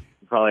know you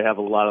probably have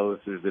a lot of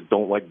listeners that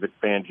don't like Vic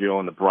Fangio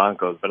and the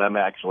Broncos, but I'm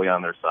actually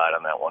on their side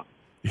on that one.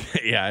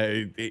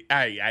 Yeah,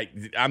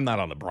 I'm not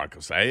on the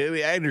Broncos side.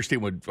 I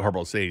understand what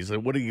Harbaugh's saying. He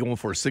said, "What are you going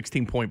for? A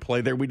 16-point play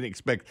there? We didn't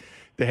expect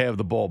to have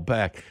the ball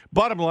back."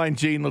 Bottom line,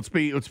 Gene, let's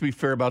be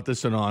fair about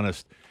this and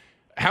honest.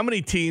 How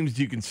many teams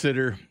do you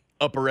consider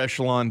upper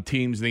echelon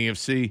teams in the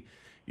AFC?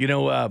 You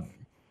know,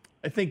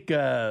 I think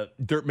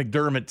Dirt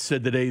McDermott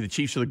said today the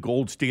Chiefs are the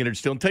gold standard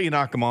still. Until you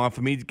knock them off,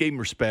 I mean, he gave him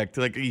respect.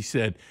 Like he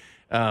said,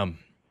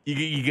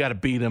 you got to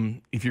beat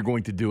them if you're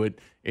going to do it,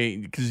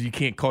 because you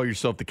can't call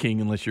yourself the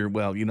king unless you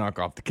knock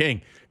off the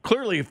king.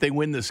 Clearly, if they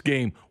win this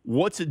game,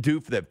 what's it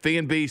do for that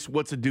fan base?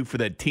 What's it do for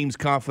that team's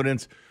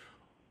confidence?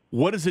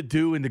 What does it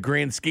do in the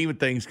grand scheme of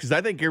things? Because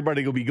I think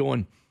everybody will be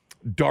going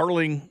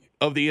darling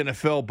of the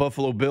NFL,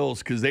 Buffalo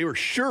Bills, because they were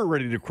sure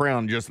ready to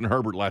crown Justin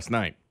Herbert last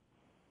night.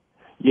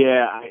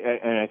 Yeah,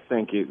 and I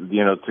think,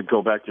 to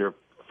go back to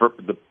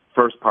the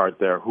first part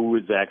there, who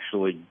is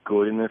actually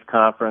good in this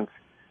conference?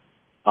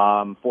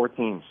 4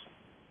 teams.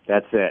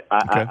 That's it.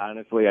 Okay.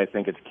 I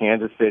think it's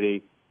Kansas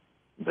City,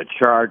 the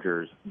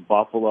Chargers,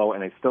 Buffalo,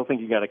 and I still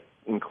think you got to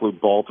include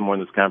Baltimore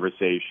in this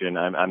conversation.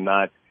 I'm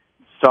not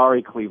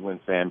sorry, Cleveland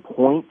fan.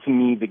 Point to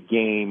me the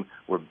game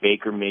where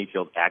Baker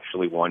Mayfield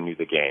actually won you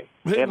the game.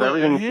 They have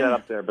everything set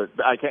up there, but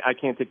I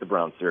can't take the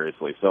Browns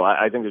seriously. So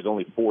I think there's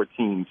only 4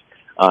 teams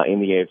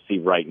in the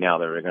AFC right now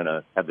that are going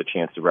to have the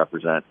chance to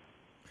represent.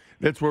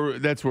 That's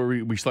where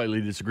we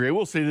slightly disagree. I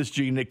will say this,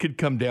 Gene, it could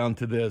come down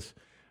to this.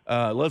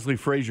 Leslie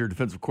Frazier,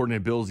 defensive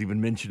coordinator Bills,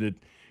 even mentioned it.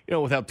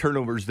 Without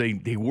turnovers,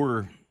 they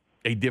were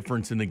a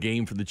difference in the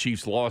game for the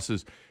Chiefs'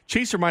 losses.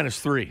 Chiefs are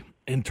 -3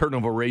 in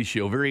turnover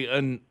ratio, very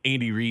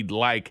un-Andy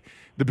Reid-like.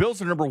 The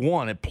Bills are number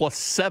 1 at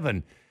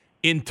 +7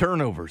 in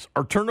turnovers.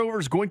 Are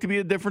turnovers going to be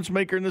a difference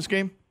maker in this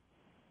game?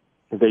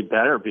 They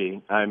better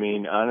be. I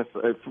mean,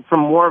 honestly, from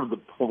more of the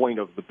point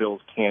of the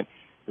Bills can't.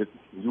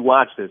 You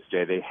watch this,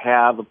 Jay. They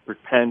have a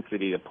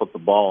propensity to put the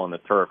ball on the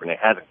turf, and it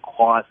hasn't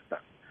cost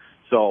them.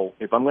 So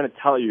if I'm going to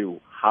tell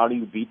you how do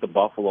you beat the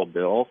Buffalo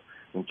Bills,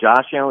 when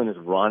Josh Allen is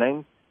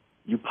running,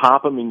 you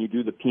pop him and you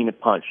do the peanut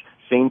punch.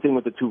 Same thing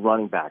with the 2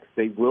 running backs.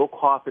 They will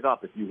cough it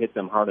up if you hit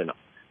them hard enough.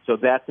 So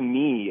that, to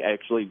me,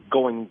 actually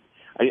going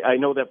 – I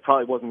know that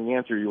probably wasn't the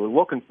answer you were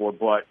looking for,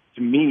 but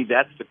to me,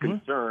 that's the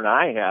concern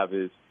I have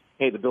is,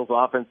 hey, the Bills'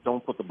 offense,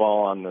 don't put the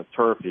ball on the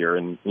turf here,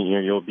 and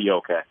you'll be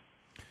okay.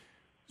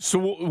 So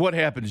what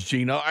happens,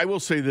 Gene? I will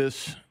say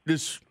this.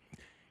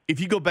 If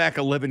you go back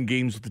 11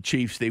 games with the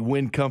Chiefs, they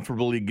win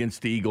comfortably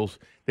against the Eagles.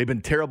 They've been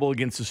terrible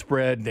against the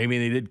spread. I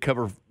mean, they did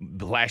cover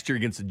last year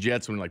against the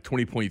Jets when like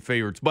 20-point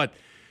favorites. But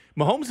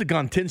Mahomes had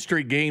gone 10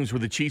 straight games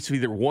where the Chiefs have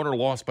either won or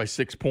lost by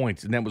 6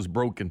 points, and that was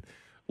broken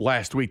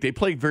last week. They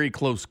played very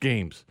close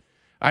games.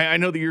 I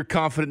know that you're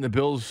confident in the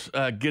Bills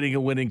getting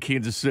a win in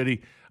Kansas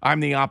City.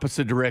 I'm the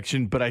opposite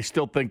direction, but I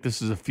still think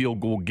this is a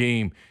field goal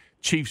game.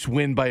 Chiefs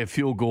win by a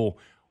field goal.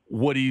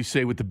 What do you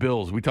say with the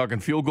Bills? Are we talking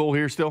field goal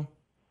here still?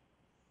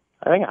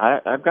 I think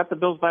I've got the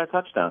Bills by a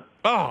touchdown.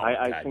 Oh,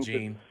 I think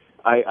Gene.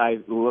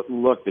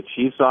 Look, the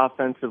Chiefs'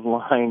 offensive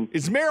line.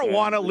 Is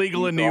marijuana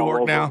legal in New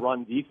York now?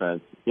 Run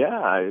defense.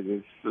 Yeah.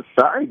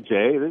 Sorry,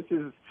 Jay. This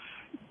is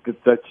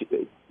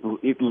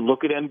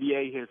look at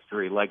NBA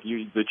history. Like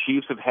the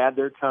Chiefs have had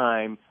their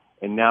time,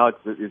 and now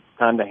it's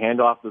time to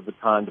hand off the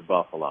baton to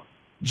Buffalo.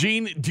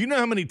 Gene, do you know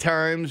how many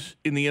times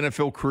in the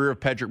NFL career of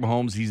Patrick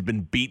Mahomes he's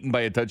been beaten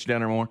by a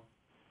touchdown or more?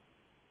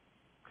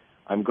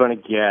 I'm going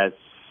to guess.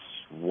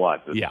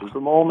 What, the Super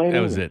Bowl, maybe?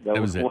 That was it.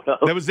 That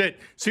was it.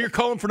 So you're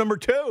calling for number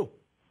 2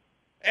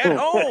 at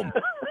home.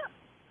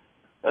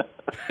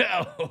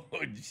 Oh,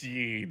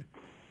 Gene.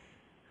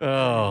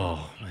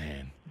 Oh,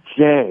 man.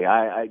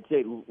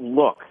 Jay,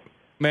 look.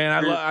 Man,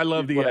 I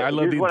love the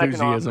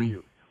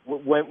enthusiasm.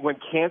 When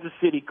Kansas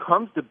City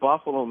comes to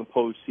Buffalo in the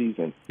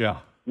postseason,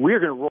 we're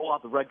going to roll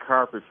out the red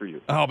carpet for you.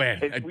 Oh,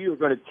 man. And we are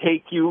going to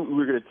take you.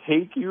 We're going to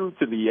take you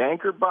to the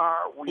Anchor Bar.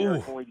 We are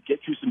going to get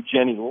you some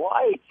Jenny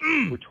Lights.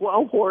 We're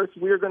 12 horse.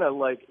 We are going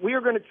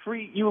to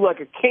treat you like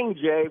a king,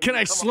 Jay. Can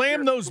I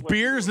slam those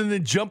beers and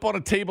then jump on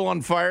a table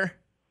on fire?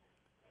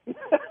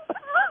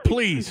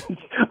 Please.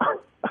 I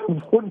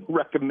wouldn't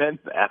recommend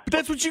that. But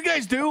that's what you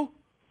guys do.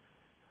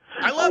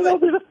 I love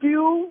it. There's a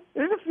few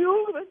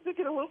that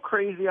get a little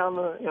crazy on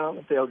the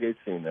the tailgate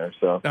scene there.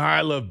 So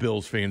I love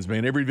Bills fans,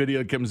 man. Every video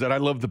that comes out, I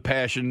love the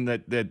passion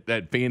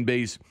that fan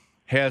base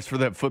has for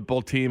that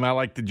football team. I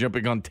like the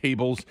jumping on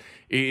tables.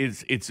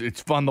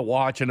 It's fun to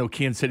watch. I know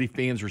Kansas City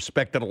fans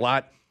respect it a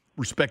lot.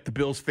 Respect the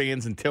Bills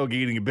fans and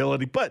tailgating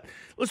ability. But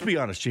let's be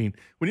honest, Gene.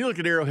 When you look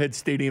at Arrowhead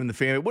Stadium and the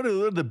fan, what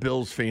do the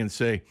Bills fans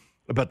say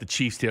about the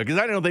Chiefs tail? Because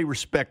I know they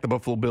respect the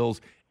Buffalo Bills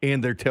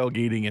and their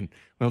tailgating and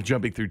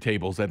jumping through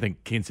tables. I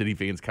think Kansas City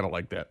fans kind of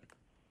like that.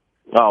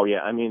 Oh,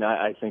 yeah. I mean,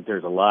 I think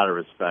there's a lot of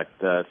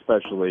respect,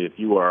 especially if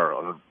you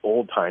are an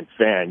old-time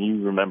fan.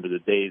 You remember the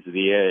days of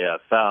the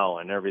AFL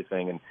and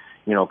everything and,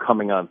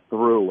 coming on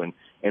through.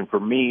 And for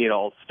me, it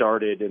all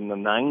started in the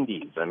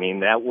 90s. I mean,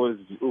 that was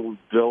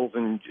Bills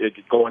and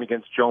going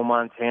against Joe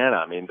Montana.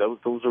 I mean,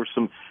 those are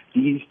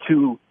these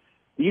two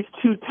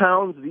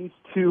towns, these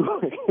two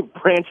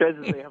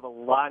franchises, they have a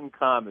lot in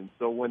common.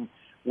 So when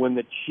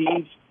the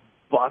Chiefs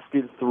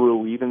busted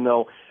through, even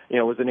though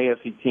it was an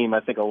AFC team, I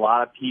think a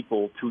lot of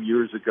people 2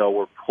 years ago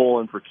were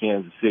pulling for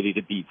Kansas City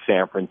to beat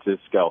San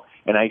Francisco.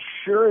 And I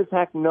sure as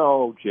heck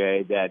know,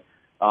 Jay, that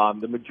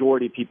the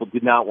majority of people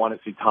did not want to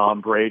see Tom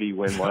Brady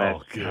win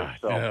last year.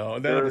 So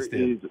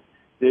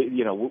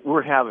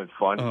we're having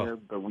fun here,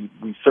 but we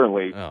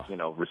certainly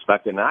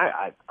respect it. And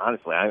I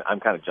honestly, I'm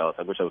kind of jealous.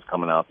 I wish I was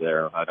coming out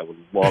there. I would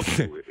love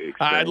to.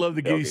 I'd love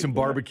to give you some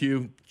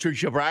barbecue.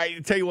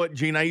 I tell you what,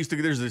 Gene, there's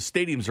the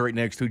stadiums right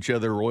next to each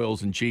other,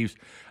 Royals and Chiefs.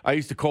 I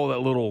used to call that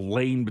little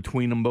lane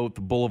between them both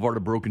the Boulevard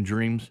of Broken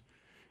Dreams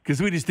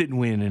because we just didn't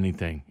win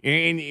anything.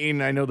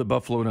 And I know that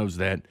Buffalo knows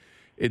that.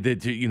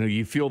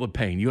 You feel the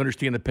pain. You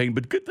understand the pain,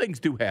 but good things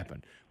do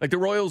happen. Like the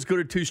Royals go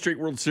to 2 straight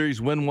World Series,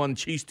 win 1.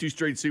 Chiefs 2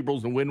 straight Super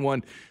Bowls and win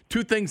 1.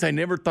 2 things I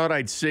never thought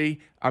I'd see.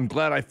 I'm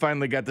glad I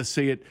finally got to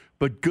see it,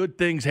 but good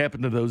things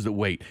happen to those that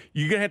wait.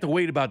 You're going to have to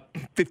wait about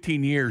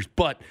 15 years,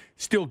 but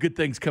still good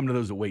things come to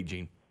those that wait,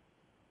 Gene.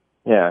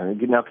 Yeah.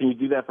 Now, can you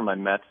do that for my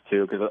Mets,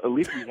 too? Because at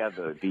least we have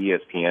the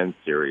ESPN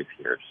series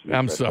here. So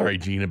I'm sorry,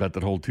 Gene, about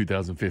that whole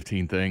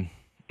 2015 thing.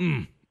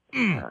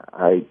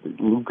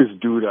 Lucas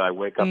Duda, I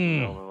wake up in the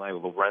middle of the night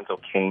with Lorenzo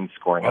Cain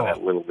scoring on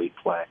that Little League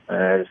play.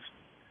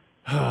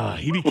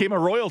 He became a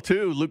Royal,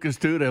 too, Lucas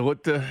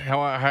Duda.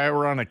 How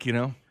ironic,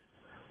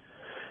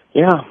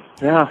 Yeah.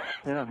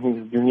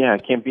 I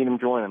can't beat him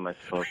joining, I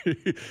suppose.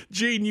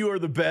 Gene, you are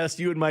the best.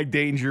 You and Mike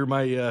Danger,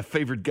 my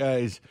favorite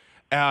guys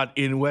out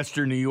in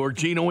Western New York.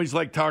 Gene, always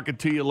like talking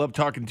to you. Love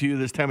talking to you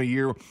this time of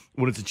year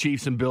when it's the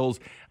Chiefs and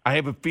Bills. I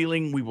have a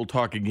feeling we will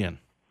talk again.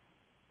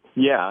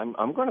 Yeah,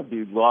 I'm going to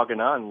be logging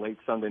on late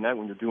Sunday night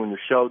when you're doing your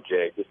show,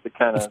 Jay, just to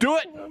kind of... Let's do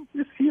it!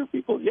 Just hear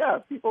people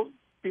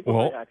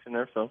reaction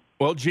there, so...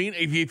 Well, Gene,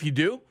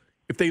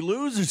 if they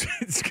lose,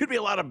 it's going to be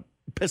a lot of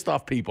pissed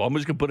off people. I'm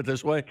just going to put it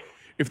this way.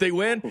 If they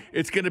win,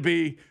 it's going to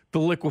be the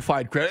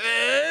liquefied crowd.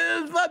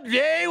 Fuck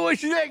Jay,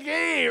 what's that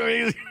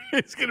game?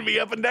 It's going to be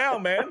up and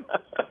down, man.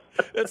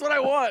 That's what I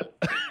want.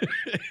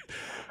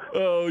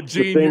 Oh,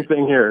 Gene. It's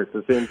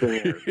the same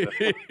thing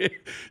here.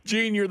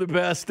 Gene, you're the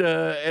best.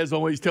 As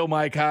always, tell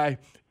Mike hi,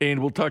 and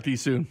we'll talk to you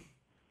soon.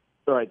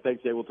 All right.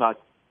 Thanks, Jay. We'll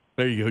talk.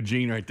 There you go.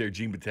 Gene right there,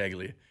 Gene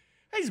Battaglia.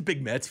 He's a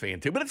big Mets fan,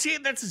 too. But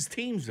that's his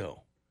teams, though.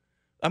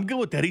 I'm good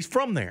with that. He's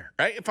from there,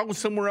 right? If I was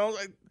somewhere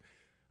else,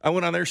 I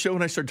went on their show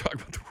and I started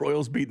talking about the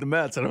Royals beating the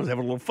Mets, and I was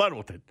having a little fun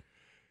with it.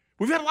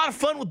 We've had a lot of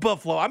fun with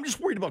Buffalo. I'm just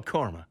worried about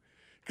karma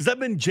because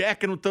I've been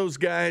jacking with those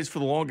guys for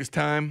the longest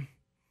time.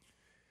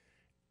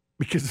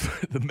 Because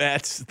the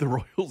Mets, the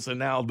Royals, and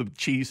now the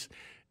Chiefs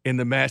in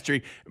the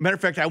Mastery. Matter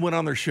of fact, I went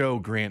on their show,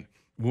 Grant,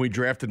 when we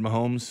drafted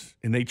Mahomes,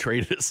 and they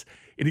traded us.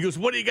 And he goes,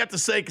 what do you got to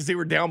say? Because they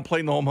were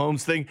downplaying the home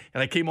Mahomes thing.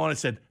 And I came on and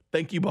said,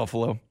 thank you,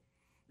 Buffalo.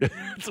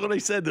 That's what I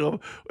said to them.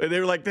 And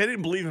they were like, they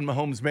didn't believe in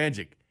Mahomes'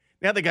 magic.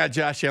 Now they got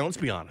Josh Allen. Let's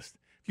be honest.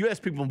 If you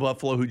ask people in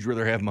Buffalo who'd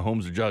rather have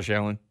Mahomes or Josh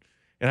Allen,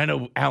 and I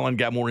know Allen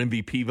got more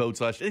MVP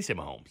votes last year, they say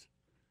Mahomes.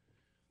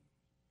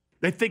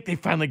 They think they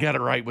finally got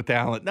it right with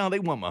Allen. No, they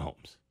want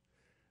Mahomes.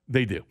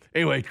 They do.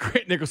 Anyway,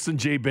 Grant Nicholson,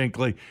 Jay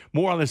Binkley.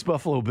 More on this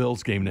Buffalo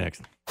Bills game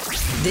next.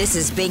 This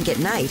is Bink at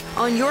Night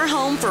on your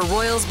home for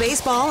Royals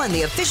baseball and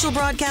the official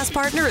broadcast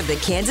partner of the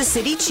Kansas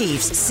City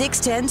Chiefs,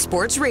 610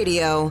 Sports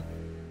Radio.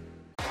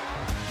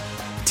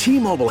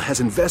 T-Mobile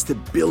has invested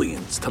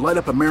billions to light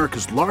up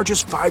America's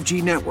largest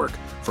 5G network,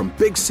 from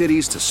big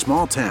cities to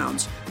small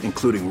towns,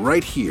 including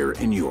right here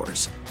in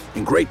yours.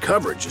 And great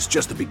coverage is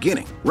just the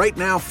beginning. Right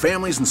now,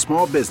 families and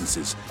small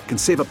businesses can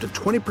save up to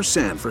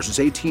 20% versus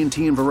AT&T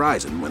and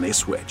Verizon when they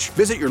switch.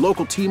 Visit your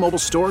local T-Mobile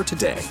store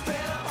today.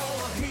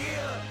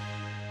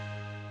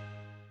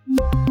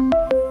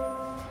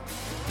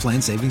 Plan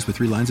savings with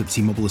 3 lines of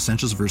T-Mobile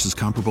Essentials versus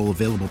comparable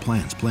available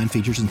plans. Plan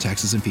features and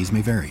taxes and fees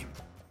may vary.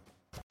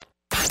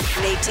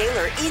 Nate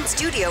Taylor in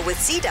studio with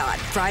CDOT.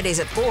 Fridays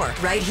at 4,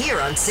 right here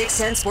on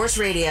 610 Sports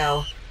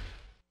Radio.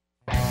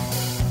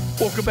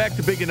 Welcome back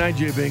to Big at Night,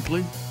 Jay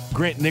Binkley.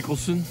 Grant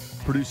Nicholson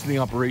producing the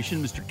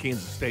operation, Mr.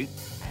 Kansas State.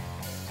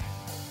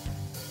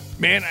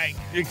 Man,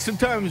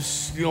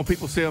 sometimes,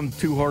 people say I'm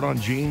too hard on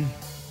Gene.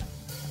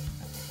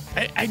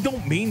 I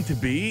don't mean to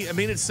be. I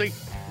mean, it's like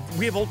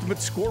we have ultimate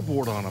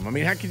scoreboard on him. I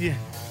mean, how could you?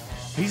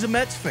 He's a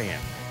Mets fan,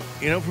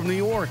 from New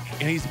York,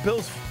 and he's a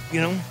Bills,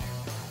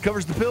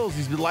 covers the Bills.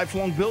 He's a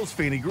lifelong Bills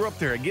fan. He grew up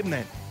there. I give him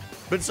that.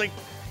 But it's like,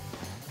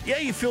 yeah,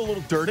 you feel a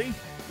little dirty.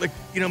 Like,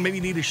 maybe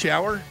you need a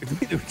shower.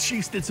 The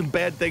Chiefs did some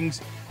bad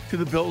things to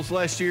the Bills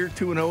last year,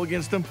 2-0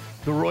 against them.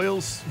 The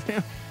Royals,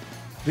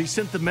 they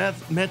sent the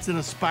Mets in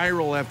a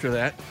spiral after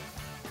that.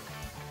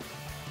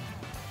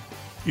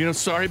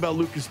 Sorry about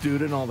Lucas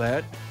Duda and all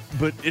that,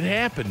 but it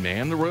happened,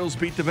 man. The Royals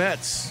beat the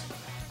Mets.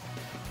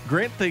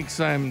 Grant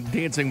thinks I'm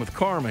dancing with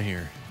karma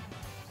here.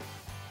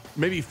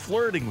 Maybe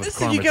flirting with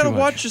karma. You got to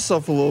watch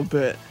yourself a little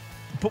bit.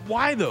 But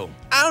why, though?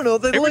 I don't know.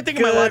 Everything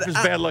in my life is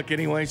bad luck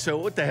anyway, so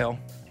what the hell?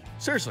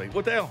 Seriously,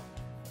 what the hell?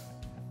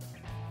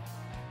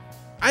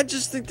 I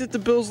just think that the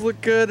Bills look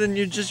good, and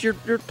you're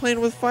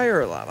playing with fire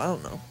a lot. I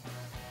don't know.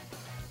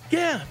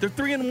 Yeah, they're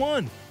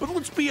 3-1, but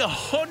let's be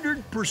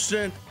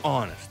 100%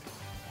 honest.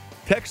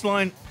 Text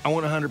line, I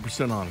want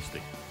 100%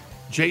 honesty.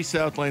 Jay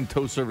Southland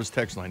Tow Service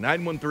text line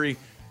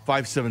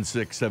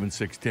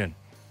 913-576-7610.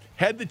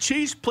 Had the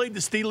Chiefs played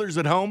the Steelers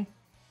at home,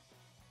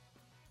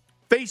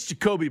 faced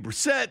Jacoby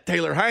Brissett,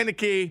 Taylor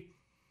Heineke,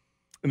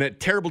 and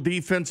that terrible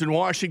defense in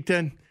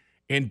Washington,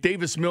 and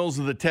Davis Mills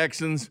of the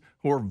Texans,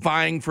 who are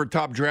vying for a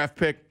top draft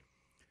pick,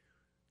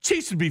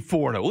 Chiefs would be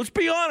 4-0. Let's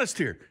be honest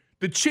here.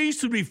 The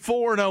Chiefs would be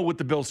 4-0 with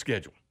the Bills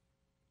schedule.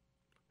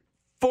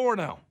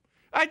 4-0.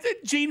 I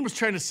think Gene was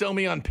trying to sell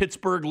me on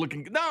Pittsburgh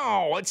looking.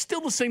 No, it's still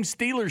the same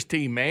Steelers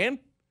team, man.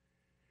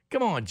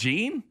 Come on,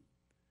 Gene.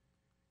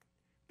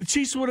 The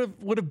Chiefs would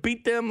have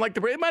beat them like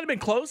it might have been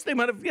close. They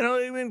might have,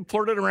 they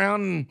flirted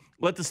around and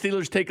let the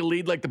Steelers take a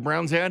lead like the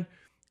Browns had.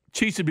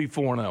 Chiefs would be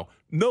 4-0.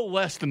 No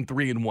less than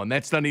 3-1.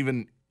 That's not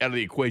even out of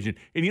the equation.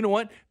 And you know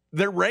what?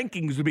 Their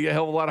rankings would be a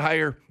hell of a lot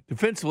higher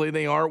defensively than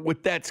they are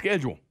with that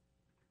schedule.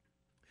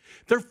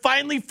 They're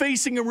finally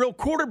facing a real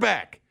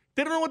quarterback.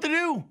 They don't know what to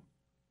do.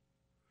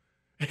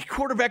 A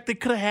quarterback they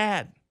could have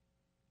had.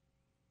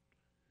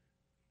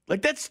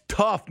 Like, that's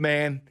tough,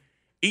 man.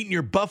 Eating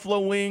your buffalo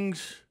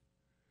wings,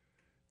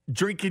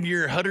 drinking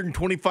your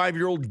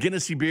 125-year-old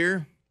Guinness-y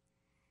beer.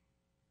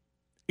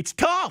 It's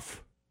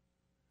tough.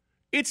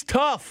 It's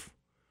tough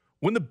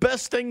when the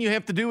best thing you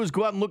have to do is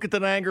go out and look at the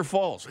Niagara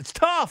Falls. It's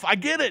tough. I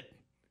get it.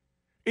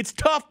 It's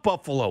tough,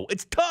 Buffalo.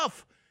 It's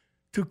tough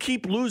to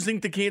keep losing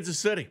to Kansas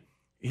City.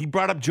 He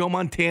brought up Joe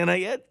Montana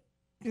yet.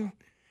 The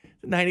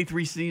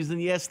 93 season,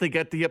 yes, they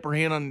got the upper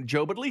hand on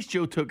Joe, but at least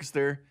Joe took us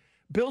there.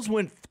 Bills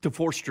went to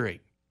 4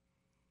 straight.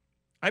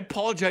 I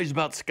apologize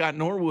about Scott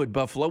Norwood,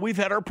 Buffalo. We've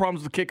had our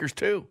problems with kickers,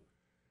 too.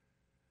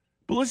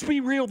 But let's be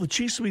real. The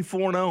Chiefs will be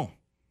 4-0.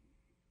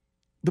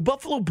 The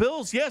Buffalo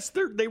Bills, yes,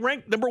 they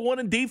rank number 1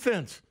 in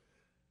defense.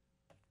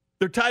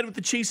 They're tied with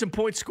the Chiefs in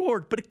points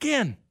scored. But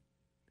again,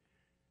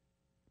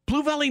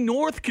 Blue Valley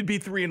North could be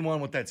 3-1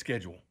 with that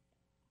schedule.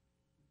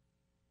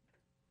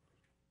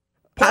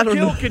 Park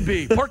Hill could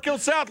be. Park Hill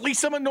South, Lee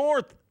Summit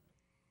North.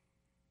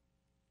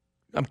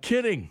 I'm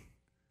kidding.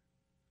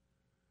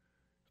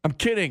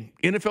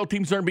 NFL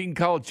teams aren't beating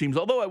college teams.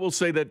 Although I will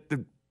say that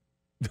the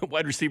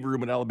wide receiver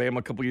room in Alabama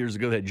a couple years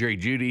ago that Jerry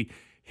Jeudy,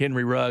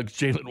 Henry Ruggs,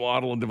 Jalen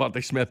Waddle, and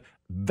Devontae Smith,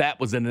 that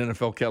was an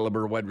NFL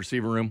caliber wide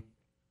receiver room.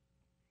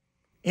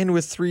 And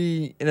with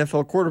 3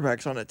 NFL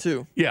quarterbacks on it,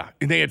 too. Yeah,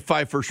 and they had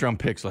 5 first-round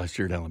picks last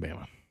year at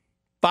Alabama.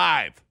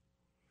 5.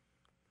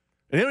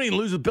 And they don't even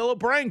lose with Bill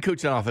O'Brien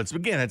coaching offense.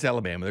 Again, that's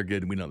Alabama. They're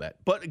good. We know that.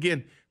 But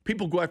again,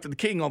 people go after the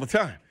king all the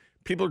time.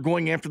 People are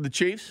going after the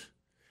Chiefs.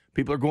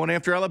 People are going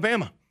after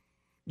Alabama.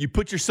 You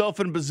put yourself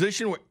in a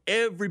position where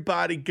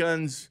everybody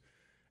guns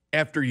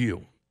after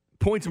you.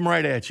 Points them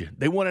right at you.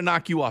 They want to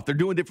knock you off. They're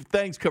doing different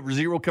things. Cover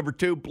 0, cover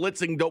 2,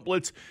 blitzing, don't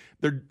blitz.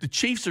 The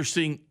Chiefs are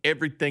seeing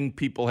everything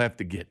people have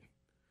to get.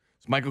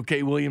 As Michael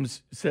K.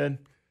 Williams said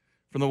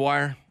from The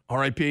Wire,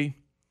 R.I.P.,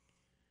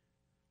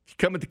 if you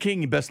come at the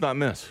king, you best not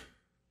miss.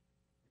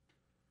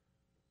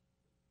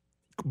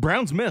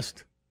 Browns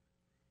missed.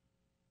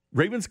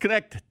 Ravens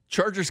connected.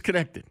 Chargers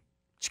connected.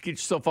 Just get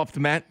yourself off the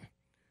mat,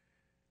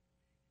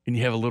 and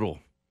you have a little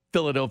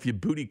Philadelphia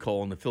booty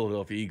call on the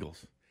Philadelphia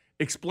Eagles.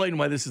 Explain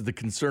why this is the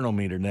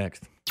concernometer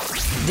next.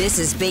 This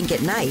is Bink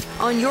at Night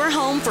on your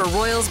home for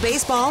Royals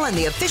baseball and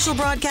the official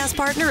broadcast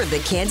partner of the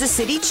Kansas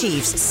City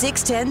Chiefs,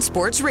 610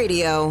 Sports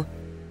Radio.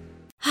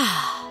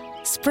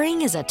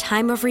 Spring is a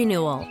time of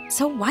renewal,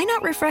 so why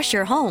not refresh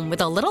your home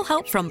with a little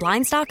help from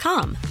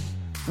Blinds.com?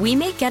 We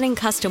make getting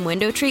custom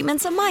window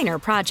treatments a minor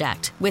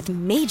project with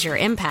major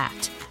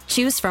impact.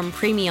 Choose from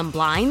premium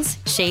blinds,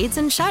 shades,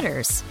 and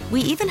shutters.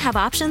 We even have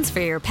options for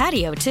your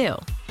patio, too.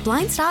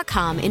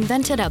 Blinds.com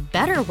invented a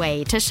better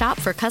way to shop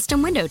for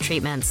custom window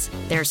treatments.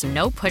 There's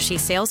no pushy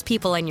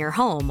salespeople in your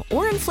home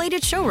or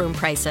inflated showroom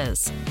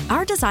prices.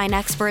 Our design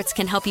experts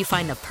can help you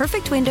find the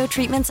perfect window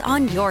treatments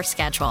on your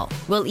schedule.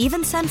 We'll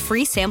even send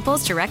free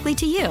samples directly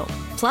to you.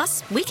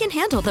 Plus, we can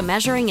handle the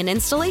measuring and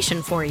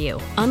installation for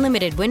you.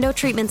 Unlimited window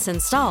treatments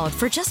installed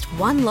for just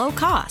one low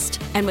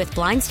cost. And with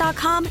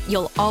Blinds.com,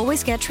 you'll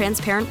always get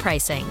transparent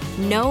pricing.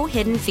 No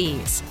hidden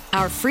fees.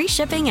 Our free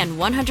shipping and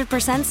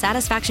 100%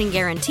 satisfaction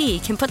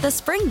guarantee can put the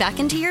spring back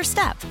into your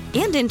step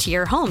and into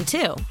your home,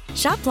 too.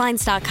 Shop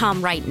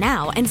Blinds.com right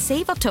now and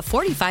save up to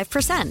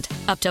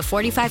 45%. Up to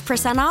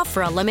 45% off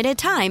for a limited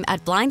time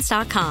at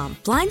Blinds.com.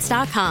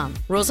 Blinds.com.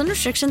 Rules and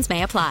restrictions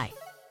may apply.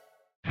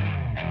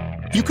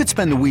 You could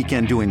spend the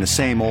weekend doing the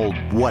same old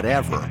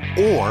whatever,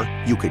 or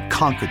you could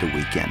conquer the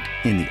weekend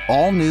in the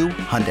all-new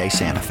Hyundai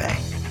Santa Fe.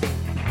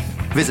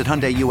 Visit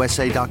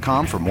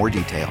HyundaiUSA.com for more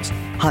details.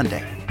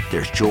 Hyundai,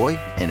 there's joy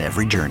in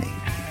every journey.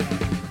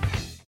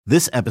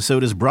 This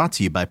episode is brought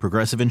to you by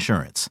Progressive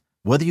Insurance.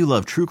 Whether you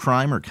love true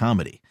crime or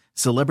comedy,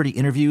 celebrity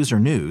interviews or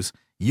news,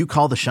 you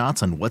call the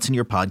shots on what's in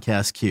your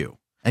podcast queue.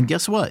 And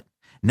guess what?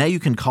 Now you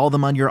can call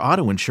them on your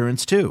auto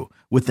insurance too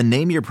with the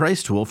Name Your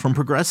Price tool from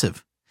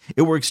Progressive.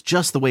 It works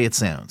just the way it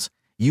sounds.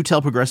 You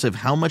tell Progressive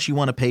how much you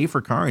want to pay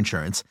for car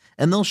insurance,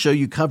 and they'll show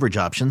you coverage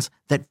options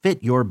that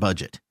fit your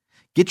budget.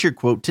 Get your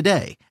quote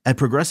today at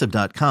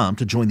Progressive.com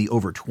to join the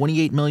over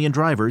 28 million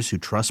drivers who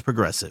trust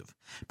Progressive.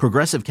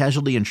 Progressive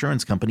Casualty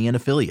Insurance Company and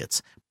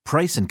Affiliates.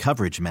 Price and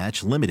coverage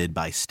match limited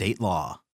by state law.